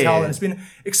stories to tell, and it's been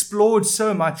explored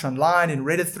so much online, in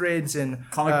Reddit threads, in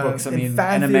comic books, in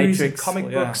fan theories, in comic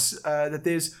books, that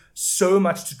there's so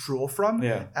much to draw from.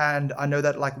 Yeah. And I know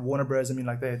that like Warner Bros. I mean,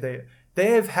 like they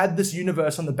have had this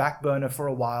universe on the back burner for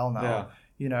a while now. Yeah.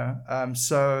 You know,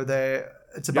 so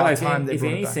it's about time they if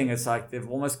brought anything, it back. it's like they've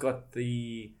almost got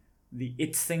the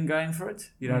It thing going for it.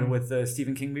 You know, with the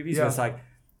Stephen King movies, where it's like,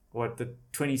 what, the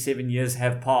 27 years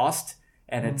have passed,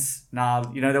 and it's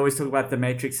now, you know, they always talk about the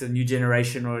Matrix, the new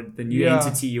generation or the new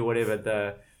entity or whatever,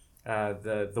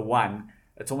 the one.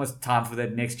 It's almost time for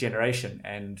that next generation,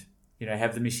 and you know,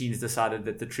 have the machines decided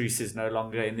that the truth is no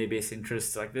longer in their best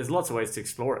interests? Like, there's lots of ways to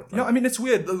explore it. Like, I mean, it's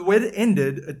weird. The way it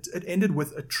ended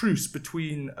with a truce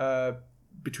between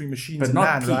machines but and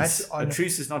not man, peace. right? A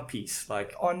truce is not peace.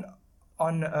 Like on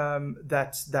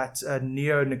that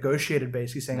Neo negotiated,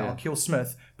 basically saying, I'll kill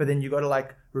Smith, but then you got to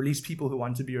like release people who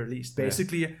want to be released.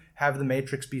 Basically, have the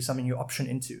Matrix be something you option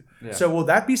into. Yeah. So will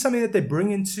that be something that they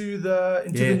bring into the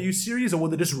new series, or will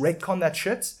they just retcon that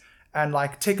shit and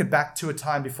like take it back to a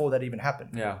time before that even happened?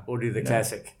 Yeah, or do the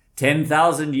classic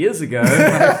 10,000 years ago.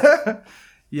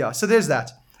 Yeah, so there's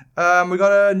that. We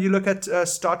got a new look at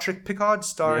Star Trek Picard,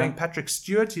 starring Patrick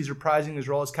Stewart. He's reprising his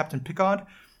role as Captain Picard.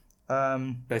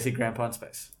 Basically, Grandpa in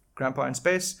space. Grandpa in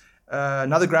space.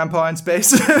 Another Grandpa in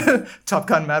space. Top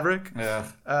Gun Maverick.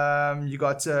 Yeah. You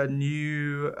got a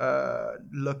new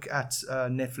look at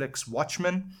Netflix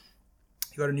Watchmen.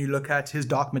 You got a new look at His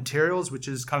Dark Materials, which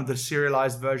is kind of the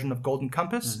serialized version of Golden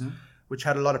Compass, which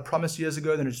had a lot of promise years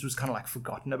ago, then it just was kind of like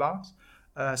forgotten about.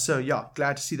 So yeah,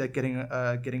 glad to see that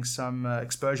getting some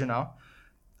exposure now.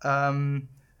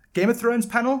 Game of Thrones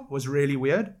panel was really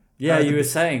weird. Yeah, you were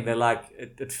saying that like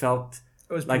it felt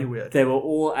it was like pretty weird. They were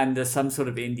all under some sort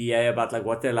of NDA about like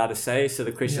what they're allowed to say. So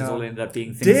the questions all ended up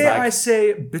being things Dare I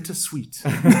say bittersweet?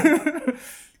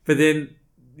 But then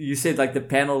you said like the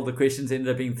questions ended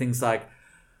up being things like,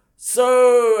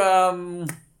 so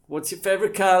what's your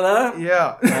favorite color?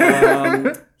 Yeah.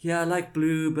 I like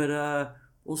blue, but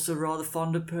also rather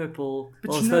fond of purple.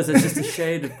 Well, I suppose it's just a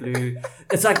shade of blue.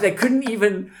 It's like they couldn't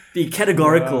even be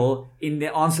categorical in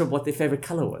their answer of what their favorite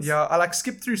color was. Yeah, I like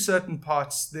skipped through certain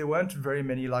parts. There weren't very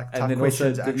many like tough and then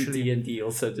questions also actually. D&D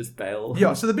also just bailed.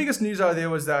 Yeah, so the biggest news out there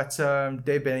was that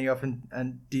Dave Benioff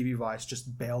and DB Weiss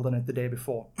just bailed on it the day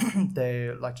before.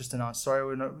 They like just announced, sorry,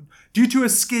 we're not, due to a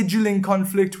scheduling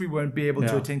conflict, we won't be able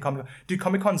to attend Comic-Con. Dude,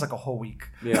 Comic-Con's like a whole week.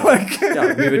 Yeah,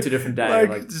 move it to a different day.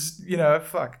 Like just,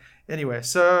 fuck. Anyway,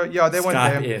 so yeah, they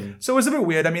went there. So it was a bit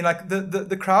weird. I mean, like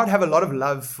the crowd have a lot of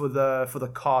love for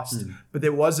the cast, but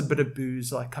there was a bit of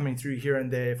booze like coming through here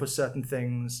and there for certain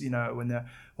things. When they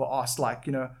were asked like,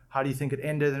 how do you think it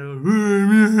ended? And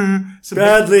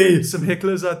badly. Some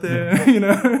hecklers out there,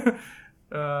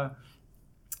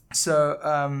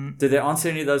 Did they answer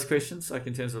any of those questions, like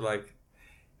in terms of like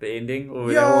the ending, or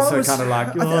were they also kind of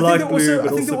like, I like blue,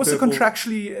 but I think they're also purple?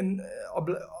 Contractually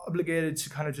obligated to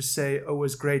kind of just say, oh, it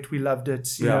was great, we loved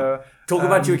it. You know, talk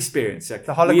about your experience. Like,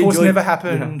 the Holocaust never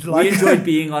happened. We enjoyed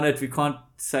being on it. We can't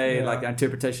say like our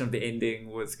interpretation of the ending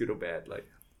was good or bad. Like,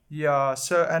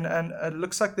 so and it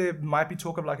looks like there might be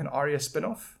talk of like an Arya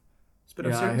spin-off.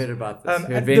 I heard about this.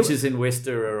 Her adventures in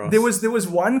Westeros. There was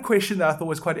one question that I thought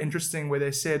was quite interesting where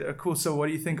they said, cool, so what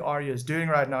do you think Arya is doing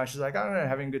right now? She's like, I don't know,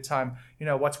 having a good time.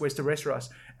 What's Westeros?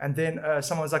 And then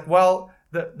someone was like, well,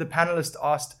 the panelist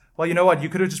asked, well, you know what? You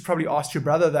could have just probably asked your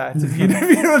brother that if he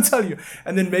don't tell you.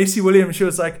 And then Macy Williams, she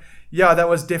was like, yeah, that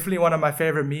was definitely one of my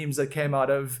favorite memes that came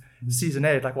out of season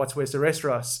 8. Like, what's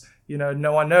Westeros?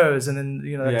 No one knows. And then,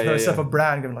 they throw stuff a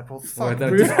brand going like, well, fuck.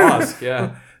 Well, just ask,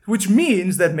 yeah. Which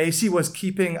means that Macy was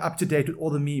keeping up to date with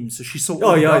all the memes. So she saw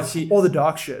all the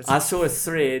dark shit. I saw a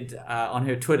thread on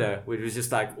her Twitter which was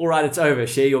just like, all right, it's over.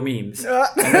 Share your memes. And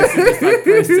then she was just like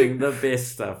posting the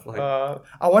best stuff. Like,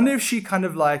 I wonder if she kind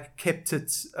of like kept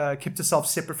herself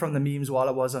separate from the memes while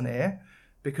it was on air.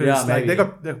 Because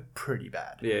they're pretty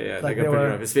bad. Yeah, like they got pretty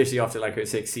rough, especially after like her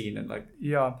sex scene and like.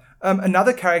 Yeah.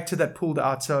 Another character that pulled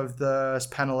out of this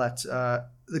panel at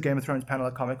the Game of Thrones panel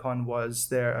at Comic-Con was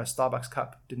their Starbucks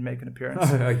cup. Didn't make an appearance.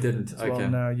 Oh, I didn't. Okay. Well,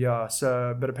 no, yeah.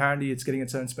 So, but apparently it's getting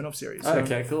its own spin-off series. So,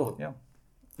 okay, cool. Yeah.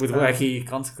 With wacky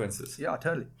consequences. Yeah,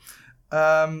 totally.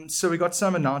 So we got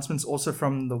some announcements also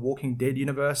from the Walking Dead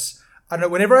universe. I don't know,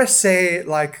 whenever I say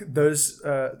like those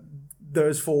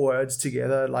four words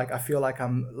together, like I feel like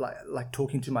I'm like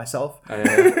talking to myself,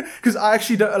 because I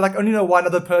actually don't only know one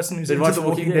other person who's into The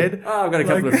Walking Dead. Oh, I've got a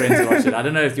couple of friends who watch it. I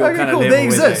don't know if you're kind of cool. level They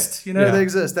exist, with they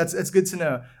exist. It's good to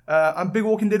know. I'm a big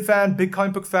Walking Dead fan, big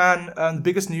comic book fan. The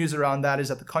biggest news around that is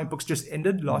that the comic books just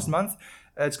ended last month,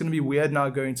 It's going to be weird now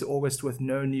going to August with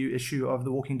no new issue of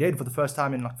The Walking Dead for the first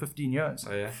time in like 15 years.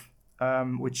 Oh yeah.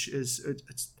 Which is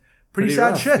it's pretty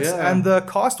sad rough, shit. Yeah. And the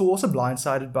cast were also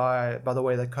blindsided by the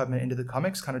way that Kirkman ended the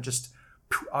comics, kind of just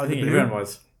out of the blue. Everyone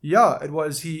was. Yeah, it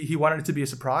was. He wanted it to be a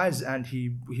surprise, and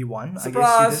he won. Surprise!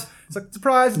 I guess he did. It's like,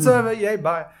 surprise, it's over, yay,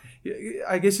 bye.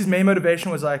 I guess his main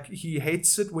motivation was like he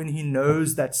hates it when he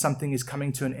knows that something is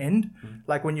coming to an end.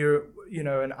 Like when you're,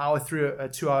 an hour through a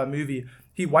 2-hour movie,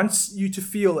 he wants you to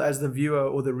feel as the viewer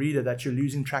or the reader that you're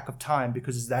losing track of time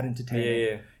because it's that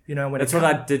entertaining. Yeah. When that's what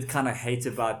I did kind of hate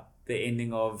about the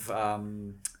ending of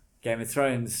Game of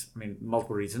Thrones. I mean,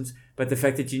 multiple reasons, but the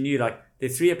fact that you knew like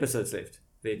there's 3 episodes left,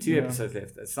 there are 2 episodes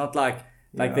left. It's not like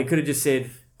they could have just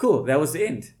said, cool, that was the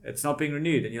end. It's not being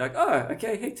renewed. And you're like, oh,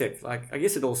 okay, hectic. Like, I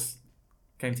guess it all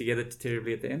came together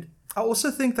terribly at the end. I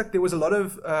also think that there was a lot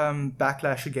of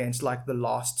backlash against like the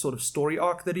last sort of story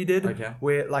arc that he did,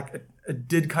 where like it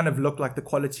did kind of look like the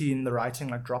quality in the writing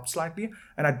like dropped slightly.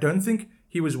 And I don't think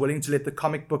he was willing to let the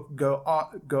comic book go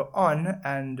on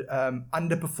and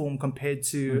underperform compared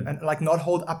to, and like not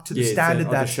hold up to the standard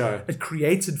that it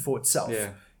created for itself.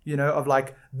 Yeah. Of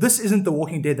like, this isn't The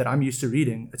Walking Dead that I'm used to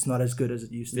reading. It's not as good as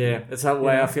it used to be. Yeah, that's the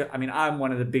way I feel. I mean, I'm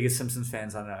one of the biggest Simpsons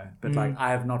fans I know. But like, I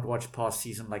have not watched past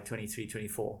season like 23,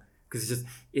 24. Because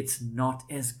it's not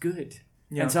as good.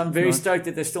 Yeah, and so I'm very stoked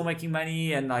that they're still making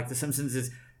money. And like, The Simpsons is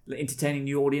entertaining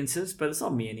new audiences. But it's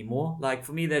not me anymore. Like,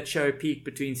 for me, that show peaked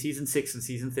between season 6 and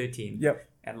season 13. Yep.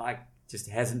 And like, just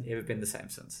hasn't ever been the same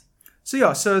since.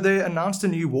 So they announced a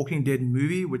new Walking Dead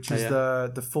movie, which is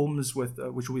the films with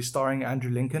which will be starring Andrew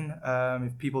Lincoln.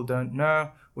 If people don't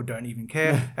know or don't even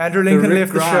care, Andrew Lincoln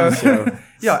left the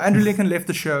show. Andrew Lincoln left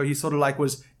the show. He sort of like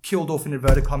was killed off in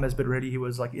inverted commas, but really he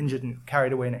was like injured and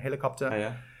carried away in a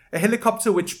helicopter. A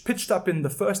helicopter which pitched up in the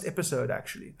first episode,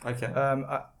 actually. Okay.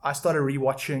 I started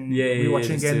rewatching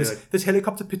again. This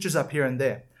helicopter pitches up here and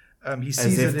there. He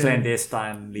sees as if it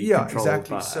clandestinely controlled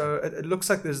exactly. By... So it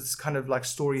looks like there's this kind of like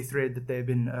story thread that they've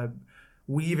been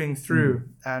weaving through,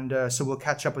 and so we'll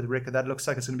catch up with Rick. That looks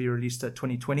like it's going to be released at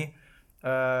 2020.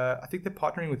 I think they're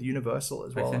partnering with Universal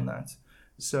as well on that.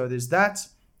 So there's that.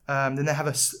 Then they have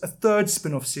a third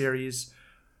spin-off series,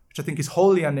 which I think is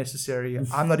wholly unnecessary.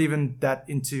 I'm not even that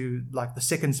into like the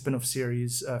second spin-off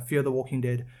series, Fear the Walking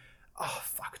Dead. Oh,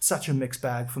 fuck, it's such a mixed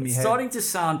bag for me. It's starting to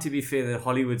sound, to be fair, that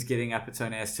Hollywood's getting up its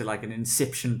own ass to like an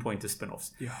inception point of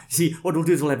spin-offs. Yeah. You see, what we'll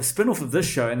do is we'll have a spin-off of this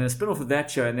show and then a spin-off of that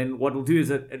show. And then what we'll do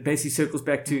is it basically circles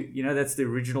back to, that's the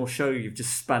original show you've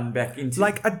just spun back into.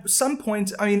 Like at some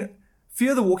point, I mean,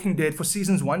 Fear the Walking Dead for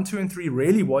seasons 1, 2, and 3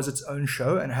 really was its own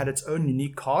show and had its own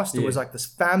unique cast. It was like this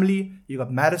family. You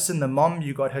got Madison, the mom,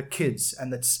 you got her kids,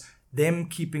 and it's them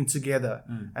keeping together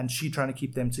and she trying to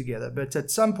keep them together. But at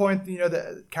some point,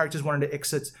 the characters wanted to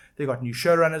exit. They got new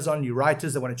showrunners on, new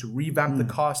writers. They wanted to revamp the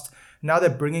cast. Now they're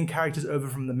bringing characters over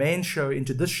from the main show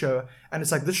into this show. And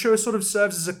it's like this show sort of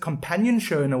serves as a companion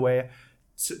show in a way,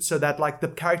 so that like the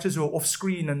characters who are off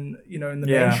screen and, in the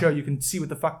main show, you can see what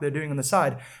the fuck they're doing on the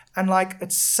side. And like,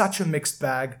 it's such a mixed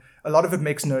bag. A lot of it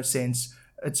makes no sense.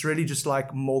 It's really just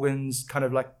like Morgan's kind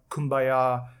of like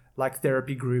kumbaya like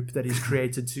therapy group that he's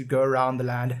created to go around the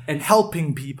land and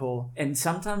helping people. And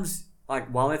sometimes, like,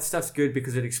 while that stuff's good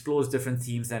because it explores different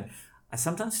themes, and I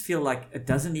sometimes feel like it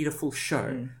doesn't need a full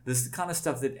show. This is the kind of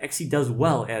stuff that actually does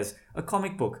well as a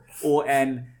comic book or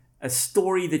a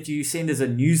story that you send as a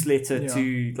newsletter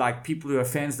to like people who are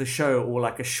fans of the show, or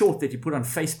like a short that you put on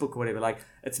Facebook or whatever. Like,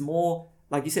 it's more,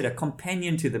 like you said, a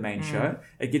companion to the main show.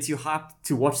 It gets you hyped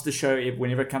to watch the show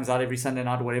whenever it comes out every Sunday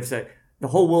night or whatever. So the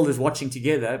whole world is watching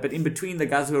together, but in between, the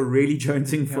guys who are really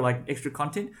jonesing for like extra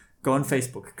content, go on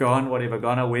Facebook, go on whatever, go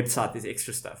on our website. There's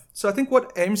extra stuff. So I think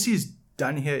what AMC's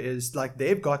done here is like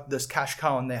they've got this cash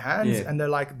cow on their hands, and they're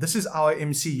like, this is our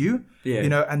MCU,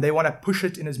 and they want to push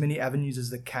it in as many avenues as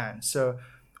they can. So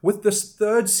with this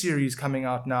third series coming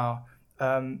out now,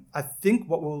 I think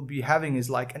what we'll be having is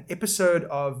like an episode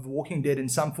of Walking Dead in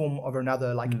some form or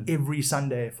another, like every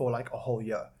Sunday for like a whole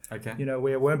year. Okay.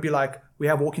 Where it won't be like we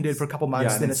have Walking Dead for a couple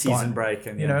months, then it's season gone. Break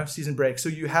and season break. So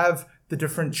you have the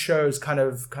different shows kind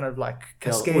of like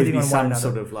cascading on one another.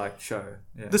 Sort of like show.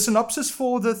 Yeah. The synopsis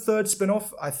for the third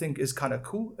spin-off, I think, is kind of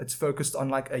cool. It's focused on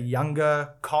like a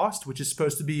younger cast, which is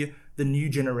supposed to be the new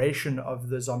generation of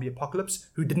the zombie apocalypse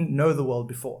who didn't know the world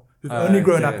before, who've only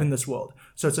grown up in this world.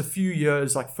 So it's a few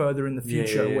years like further in the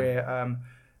future where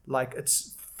like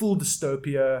it's full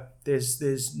dystopia.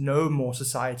 There's no more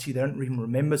society. They don't even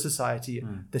remember society.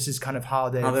 This is kind of how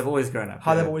they've always grown up.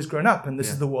 They've always grown up, and this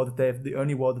is the world that the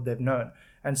only world that they've known.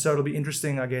 And so it'll be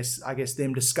interesting, I guess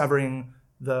them discovering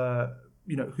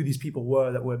who these people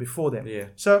were that were before them. Yeah.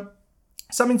 So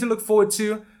something to look forward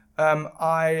to.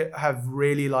 I have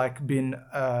really like been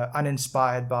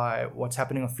uninspired by what's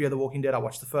happening on Fear the Walking Dead. I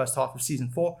watched the first half of season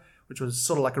 4, which was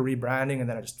sort of like a rebranding, and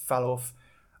then I just fell off.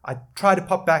 I tried to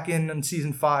pop back in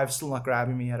season 5, still not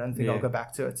grabbing me. I don't think I'll go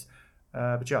back to it.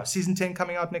 But yeah, season 10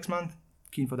 coming out next month.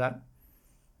 Keen for that.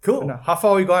 Cool. No, how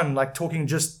far are we gone? Like talking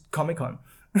just Comic-Con.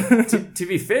 to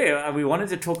be fair, we wanted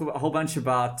to talk about a whole bunch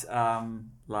about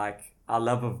like our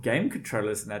love of game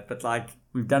controllers and that, but like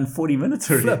we've done 40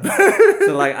 minutes already.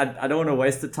 So like I don't want to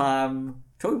waste the time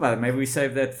talking about it. Maybe we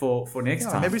save that for next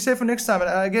time. Maybe save for next time. And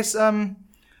I guess well,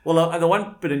 the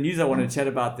one bit of news I wanted to chat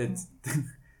about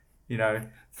that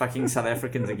fucking South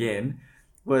Africans again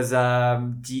was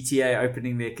GTA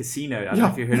opening their casino. I don't know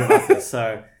if you heard about this.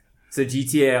 So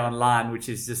GTA Online, which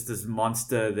is just this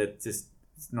monster that just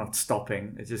is not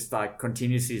stopping. It just like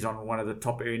continuously is on one of the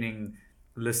top earning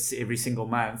lists every single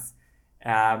month.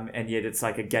 And yet it's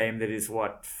like a game that is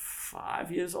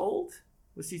 5 years old?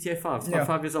 Was GTA 5? It's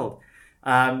 5 years old.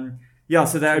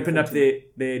 So they opened up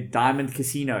their Diamond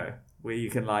Casino where you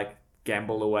can like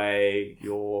gamble away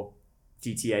your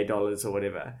GTA dollars or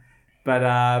whatever.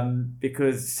 But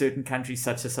because certain countries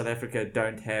such as South Africa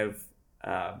don't have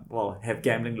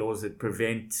gambling laws that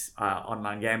prevent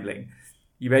online gambling,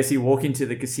 you basically walk into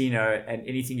the casino and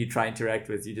anything you try to interact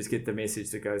with, you just get the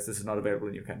message that goes, this is not available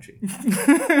in your country.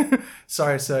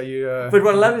 Sorry, sir. But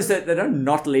what I love is that they don't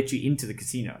not let you into the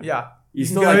casino. Yeah. You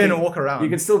still go in and walk around. You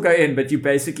can still go in, but you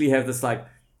basically have this like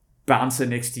bouncer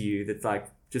next to you that's like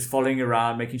just following you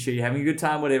around, making sure you're having a good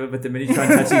time, whatever. But the minute you try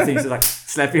and touch these things, it's like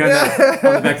slap you on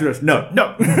the back of the wrist. No.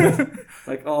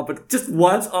 Like, but just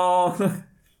once.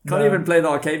 Can't even play the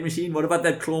arcade machine. What about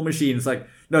that claw machine? It's like,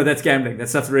 no, that's gambling. That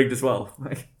stuff's rigged as well.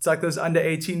 It's like those under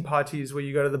 18 parties where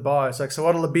you go to the bar. It's like, so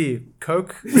what'll it be?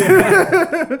 Coke? Coke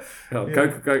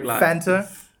Light.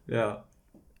 Fanta? Yeah.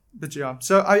 But yeah.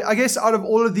 So I guess out of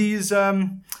all of these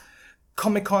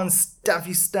Comic-Con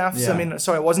stuffy stuffs, I mean,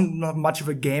 sorry, it wasn't much of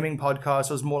a gaming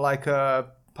podcast. It was more like a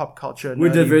pop culture.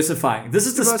 We're diversifying. This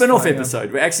is the spin-off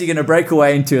episode. We're actually going to break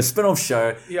away into a spin-off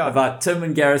show about Tim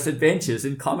and Gareth's adventures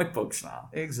in comic books now.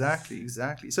 Exactly.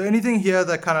 So anything here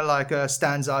that kind of like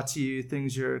stands out to you,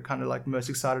 things you're kind of like most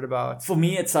excited about? For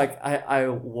me, it's like I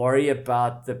worry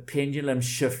about the pendulum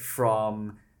shift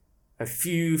from a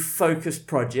few focused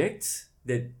projects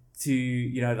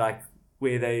to like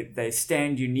where they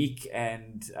stand unique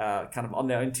and kind of on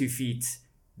their own 2 feet,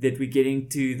 that we're getting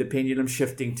to the pendulum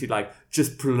shifting to like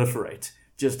just proliferate,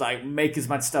 just like make as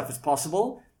much stuff as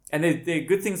possible. And there are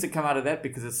good things that come out of that,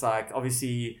 because it's like,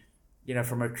 obviously,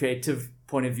 from a creative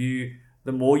point of view,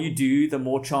 the more you do, the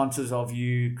more chances of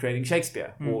you creating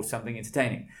Shakespeare or something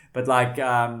entertaining. But like,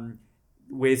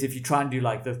 whereas if you try and do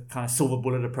like the kind of silver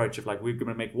bullet approach of like, we're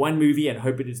going to make one movie and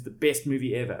hope it is the best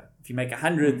movie ever. If you make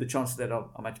 100, the chances of that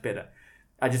are much better.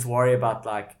 I just worry about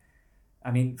like,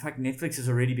 in fact, Netflix has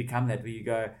already become that, where you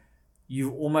go,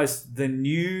 the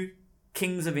new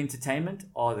kings of entertainment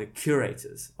are the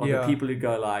curators, or the people who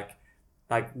go like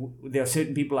there are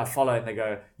certain people I follow and they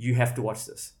go, you have to watch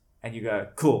this. And you go,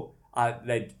 cool.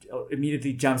 They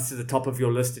immediately jumps to the top of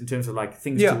your list in terms of like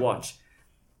things to watch.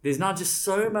 There's now just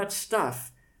so much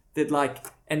stuff that like,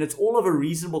 and it's all of a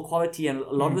reasonable quality. And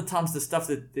a lot of the times the stuff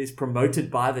that is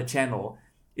promoted by the channel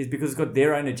is because it's got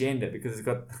their own agenda, because it's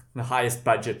got the highest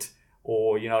budget,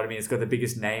 or, you know what I mean, it's got the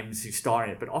biggest names who star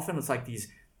in it. But often it's like these,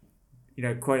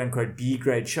 quote unquote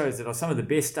B-grade shows that are some of the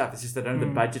best stuff. It's just they don't have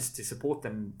the budgets to support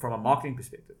them from a marketing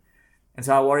perspective. And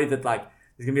so I worry that like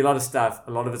there's going to be a lot of stuff,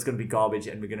 a lot of it's going to be garbage,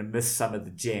 and we're going to miss some of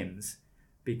the gems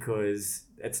because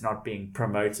it's not being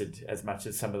promoted as much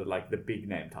as some of the big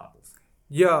name titles.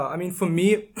 Yeah, I mean, for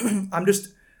me,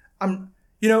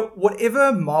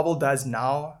 whatever Marvel does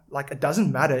now, like, it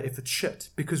doesn't matter if it's shit,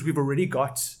 because we've already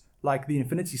got like the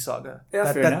Infinity Saga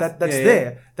that's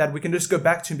there, that we can just go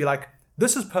back to and be like,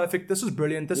 this is perfect, this is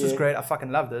brilliant, this is great, I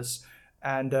fucking love this,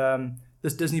 and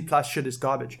this Disney Plus shit is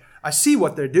garbage. I see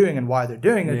what they're doing and why they're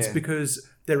doing it. It's because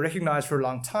they recognized for a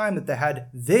long time that they had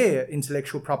their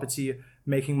intellectual property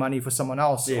making money for someone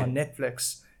else on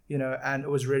Netflix, and it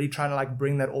was really trying to like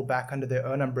bring that all back under their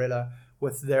own umbrella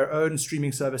with their own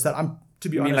streaming service that to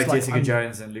be honest, like Jessica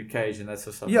Jones and Luke Cage and that sort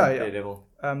of stuff. Daredevil.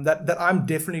 That I'm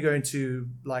definitely going to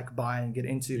like buy and get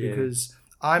into, because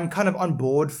I'm kind of on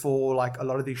board for like a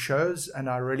lot of these shows, and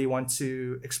I really want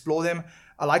to explore them.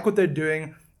 I like what they're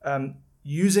doing,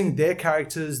 using their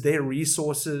characters, their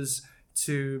resources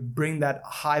to bring that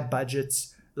high budget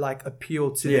like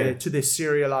appeal to their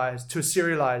serialized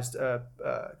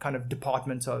kind of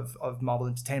department of Marvel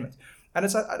Entertainment. And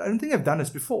it's I don't think they've done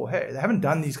this before. Hey, they haven't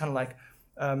done these kind of like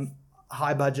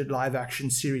high budget live action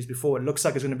series before. It looks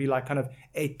like it's going to be like kind of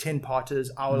 8-10 parters,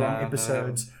 hour-long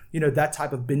episodes, that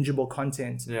type of bingeable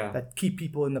content that keep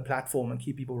people in the platform and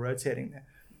keep people rotating there.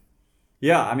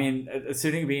 Yeah, I mean, it's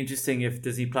certainly be interesting if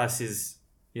Disney Plus is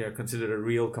considered a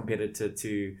real competitor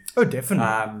to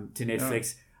definitely to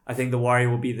Netflix. I think the worry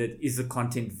will be that is the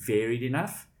content varied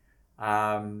enough? You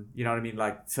know what I mean?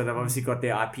 Like, so they've obviously got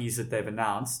their IPs that they've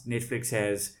announced. Netflix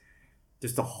has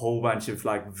just a whole bunch of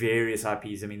like various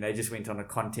IPs. I mean, they just went on a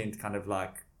content kind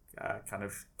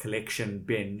of collection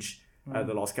binge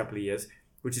the last couple of years,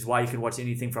 which is why you can watch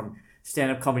anything from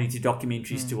stand-up comedy to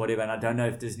documentaries to whatever. And I don't know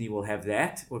if Disney will have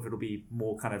that or if it'll be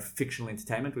more kind of fictional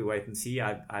entertainment. We wait and see.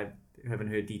 I haven't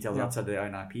heard details outside of their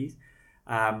own IPs.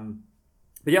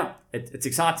 But yeah, it's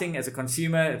exciting as a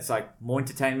consumer. It's like more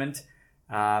entertainment.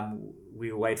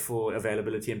 We wait for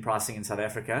availability and pricing in South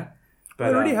Africa. But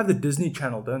they already have the Disney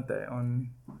Channel, don't they? On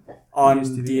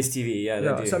DSTV, yeah.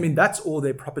 They do. So I mean, that's all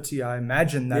their property. I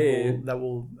imagine that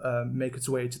will make its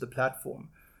way to the platform.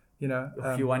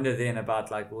 If you wonder then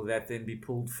about like, will that then be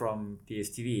pulled from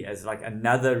DSTV as like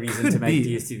another reason to make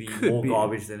DSTV more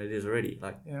garbage than it is already?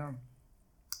 Like, yeah.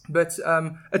 But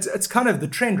it's kind of the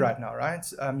trend right now, right?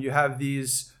 You have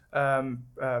these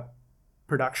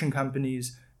production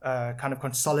companies kind of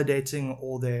consolidating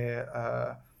all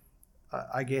their,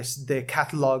 I guess, their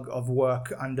catalog of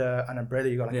work under an umbrella.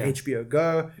 You got like HBO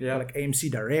Go, you got like AMC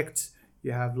Direct.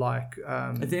 You have like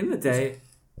at the end of the day,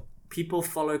 people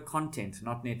follow content,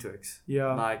 not networks.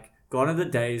 Yeah, like gone are the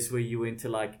days where you went to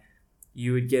like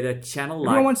you would get a channel.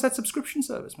 Everyone wants that subscription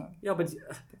service, man. Yeah, but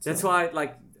that's why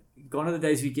like. Gone are the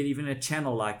days we get even a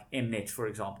channel like Mnet, for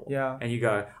example. Yeah. And you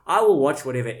go, I will watch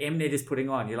whatever Mnet is putting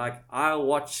on. You're like, I'll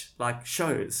watch like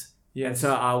shows. Yes. And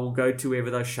so I will go to wherever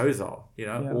those shows are,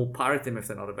 or pirate them if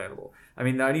they're not available. I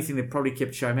mean, the only thing that probably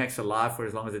kept Showmax alive for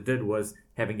as long as it did was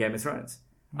having Game of Thrones.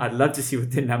 I'd love to see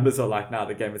what their numbers are like now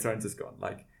that Game of Thrones is gone.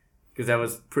 Like, because that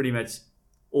was pretty much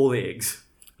all the eggs.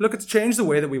 Look, it's changed the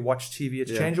way that we watch TV.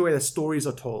 It's changed the way the stories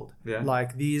are told. Yeah.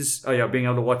 Like these... Oh, yeah, being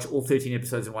able to watch all 13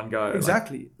 episodes in one go.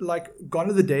 Exactly. Like gone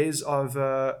are the days of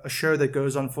a show that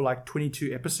goes on for like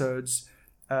 22 episodes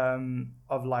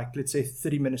of like, let's say,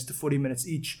 30 minutes to 40 minutes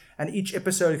each. And each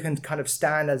episode can kind of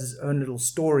stand as its own little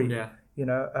story. Yeah.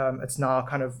 It's now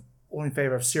kind of all in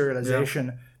favor of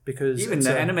serialization because... Even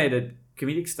the animated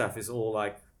comedic stuff is all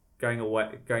like going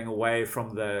away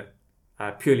from the...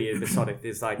 purely episodic.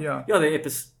 There's like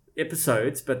they're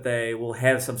episodes, but they will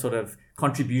have some sort of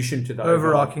contribution to the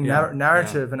overarching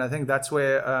narrative, and I think that's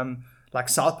where like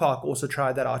South Park also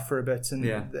tried that out for a bit,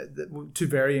 and to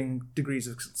varying degrees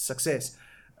of success.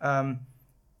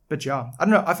 But I don't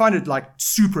know. I find it like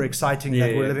super exciting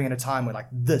that we're living in a time where like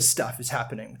this stuff is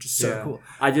happening, which is so cool.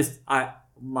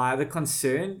 My other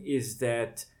concern is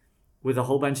that with a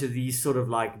whole bunch of these sort of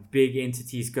like big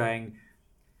entities going.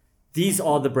 These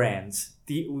are the brands.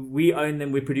 We own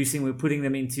them. We're producing. We're putting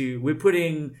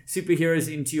superheroes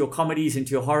into your comedies,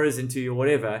 into your horrors, into your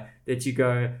whatever. That you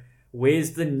go,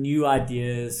 where's the new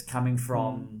ideas coming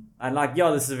from? And like,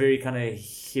 this is a very kind of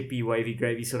hippie, wavy,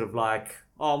 gravy sort of like,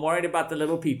 I'm worried about the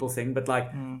little people thing. But like,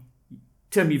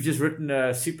 Tim, you've just written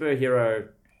a superhero,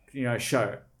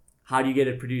 show. How do you get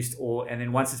it produced? And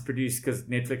then once it's produced, because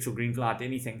Netflix will greenlight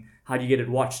anything, how do you get it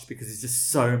watched? Because there's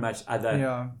just so much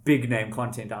other big name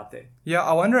content out there. Yeah,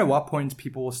 I wonder at what point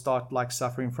people will start like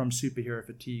suffering from superhero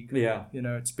fatigue. Yeah,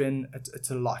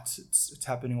 it's a lot. It's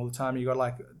happening all the time. You got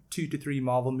like 2 to 3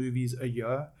 Marvel movies a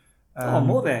year.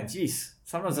 More than, geez.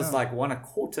 Sometimes it's like 1 a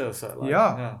quarter or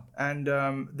so. And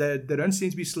they don't seem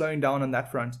to be slowing down on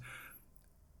that front.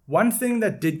 One thing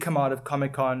that did come out of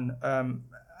Comic-Con.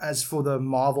 As for the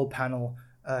Marvel panel,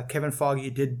 Kevin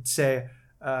Feige did say,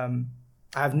 I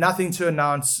have nothing to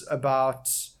announce about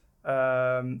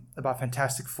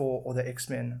Fantastic Four or the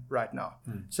X-Men right now.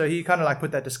 So he kind of like put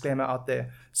that disclaimer out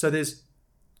there. So there's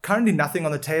currently nothing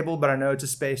on the table, but I know it's a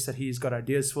space that he's got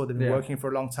ideas for. They've been working for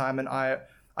a long time. And I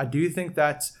do think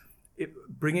that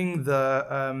bringing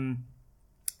the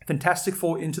Fantastic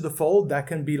Four into the fold, that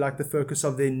can be like the focus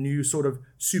of their new sort of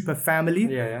super family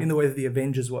in the way that the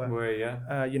Avengers were.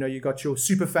 You got your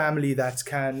super family that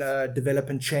can develop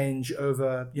and change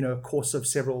over, a course of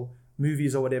several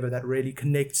movies or whatever that really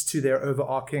connects to their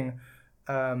overarching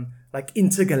like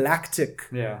intergalactic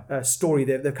story.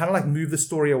 They've kind of like moved the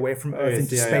story away from Earth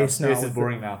into space now. Space is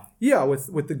boring now. Yeah,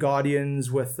 with the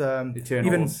Guardians, with Eternals.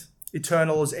 Even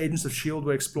Eternals, Agents of S.H.I.E.L.D.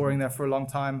 were exploring that for a long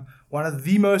time. One of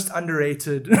the most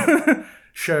underrated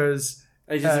shows.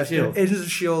 Agents of S.H.I.E.L.D. Agents of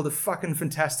S.H.I.E.L.D. are fucking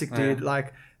fantastic, dude.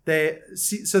 Like, they're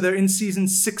in season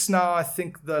 6 now. I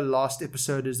think the last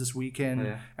episode is this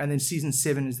weekend. And then season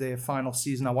 7 is their final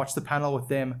season. I watched the panel with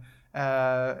them.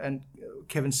 and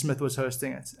Kevin Smith was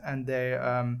hosting it, and they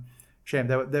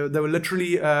were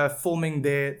literally filming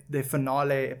their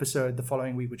finale episode the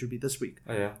following week, which would be this week.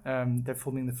 Oh yeah. They're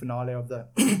filming the finale of the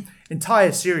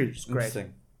entire series. Great.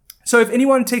 So if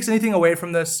anyone takes anything away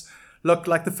from this, look,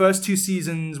 like the first 2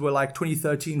 seasons were like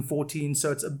 2013, 14,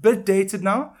 so it's a bit dated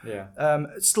now. Yeah.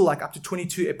 It's still like up to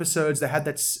 22 episodes. They had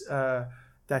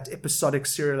that episodic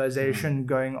serialization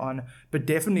going on, but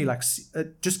definitely like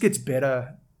it just gets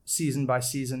better season by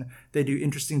season. They do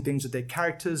interesting things with their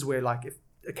characters, where like if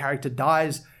a character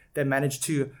dies, they manage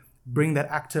to bring that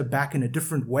actor back in a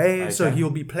different way. Okay. So he'll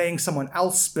be playing someone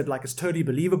else, but like it's totally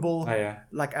believable,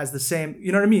 like as the same,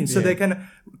 you know what I mean? So they can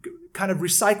kind of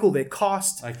recycle their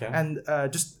cast, and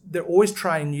just they're always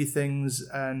trying new things,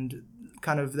 and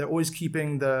kind of they're always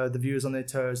keeping the viewers on their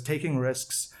toes, taking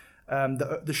risks.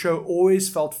 The show always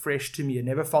felt fresh to me. It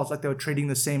never felt like they were treading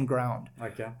the same ground.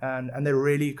 And they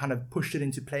really kind of pushed it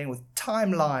into playing with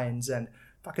timelines and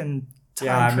fucking time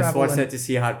I must travel watch that to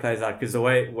see how it plays out, because the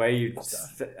way you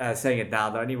saying it now,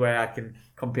 the only way I can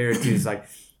compare it to is like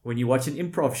when you watch an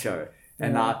improv show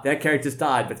and that character's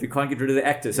died, but we can't get rid of the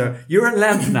actor, so you're a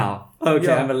lamp now.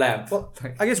 Okay, I'm a lamp. Well,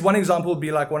 I guess one example would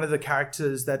be like one of the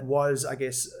characters that was, I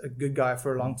guess, a good guy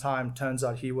for a long time. Turns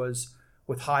out he was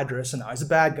with Hydra, so now he's a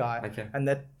bad guy, and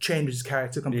that changes his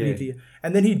character completely.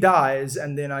 And then he dies,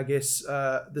 and then I guess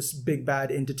this big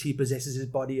bad entity possesses his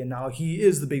body, and now he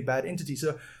is the big bad entity.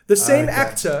 So the same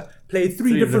actor played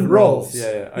three different roles,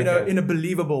 you know, in a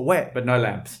believable way. But no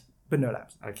lamps.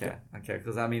 Okay,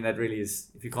 because I mean that really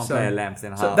is, if you can't play a lamp,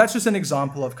 then how? So that's just an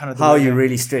example of kind of how you're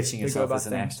really stretching yourself as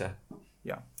an actor.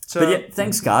 Yeah. So, but yeah,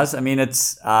 thanks guys. I mean,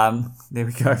 it's there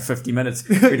we go, 50 minutes.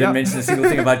 We didn't mention a single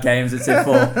thing about games except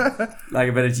for like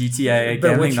a bit of GTA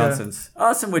gambling nonsense.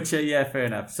 Oh, some Witcher. Yeah, fair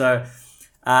enough. So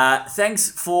thanks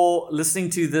for listening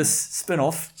to this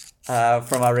spin-off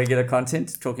from our regular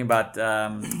content, talking about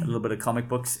a little bit of comic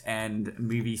books and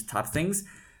movies type things.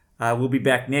 We'll be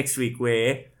back next week,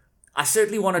 where I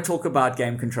certainly want to talk about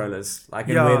game controllers, like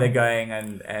and where they're going,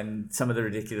 and some of the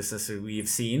ridiculousness that we've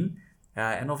seen,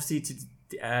 and obviously to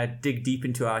dig deep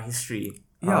into our history.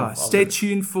 Stay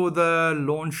tuned for the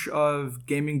launch of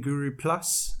Gaming Guru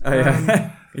Plus,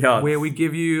 where we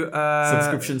give you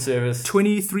subscription service,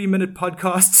 23-minute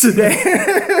podcasts a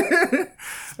day.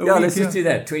 Let's just do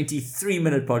that.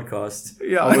 23-minute podcast.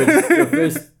 Yeah, the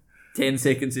first 10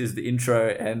 seconds is the intro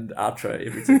and outro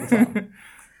every single time.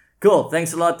 Cool.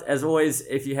 Thanks a lot. As always,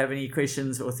 if you have any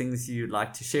questions or things you'd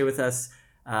like to share with us,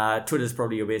 Twitter's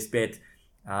probably your best bet.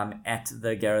 At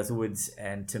the Gareth Woods,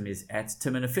 and Tim is at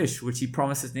Tim and a Fish, which he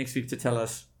promises next week to tell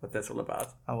us what that's all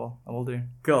about. I will do.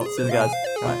 Cool. See you guys.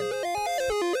 Bye.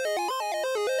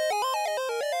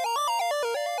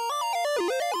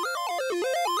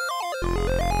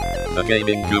 The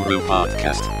Gaming Guru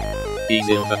Podcast.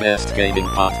 Easily the best gaming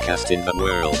podcast in the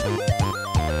world.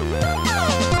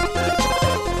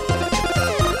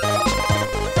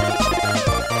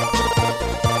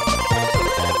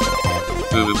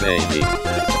 Ooh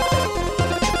baby.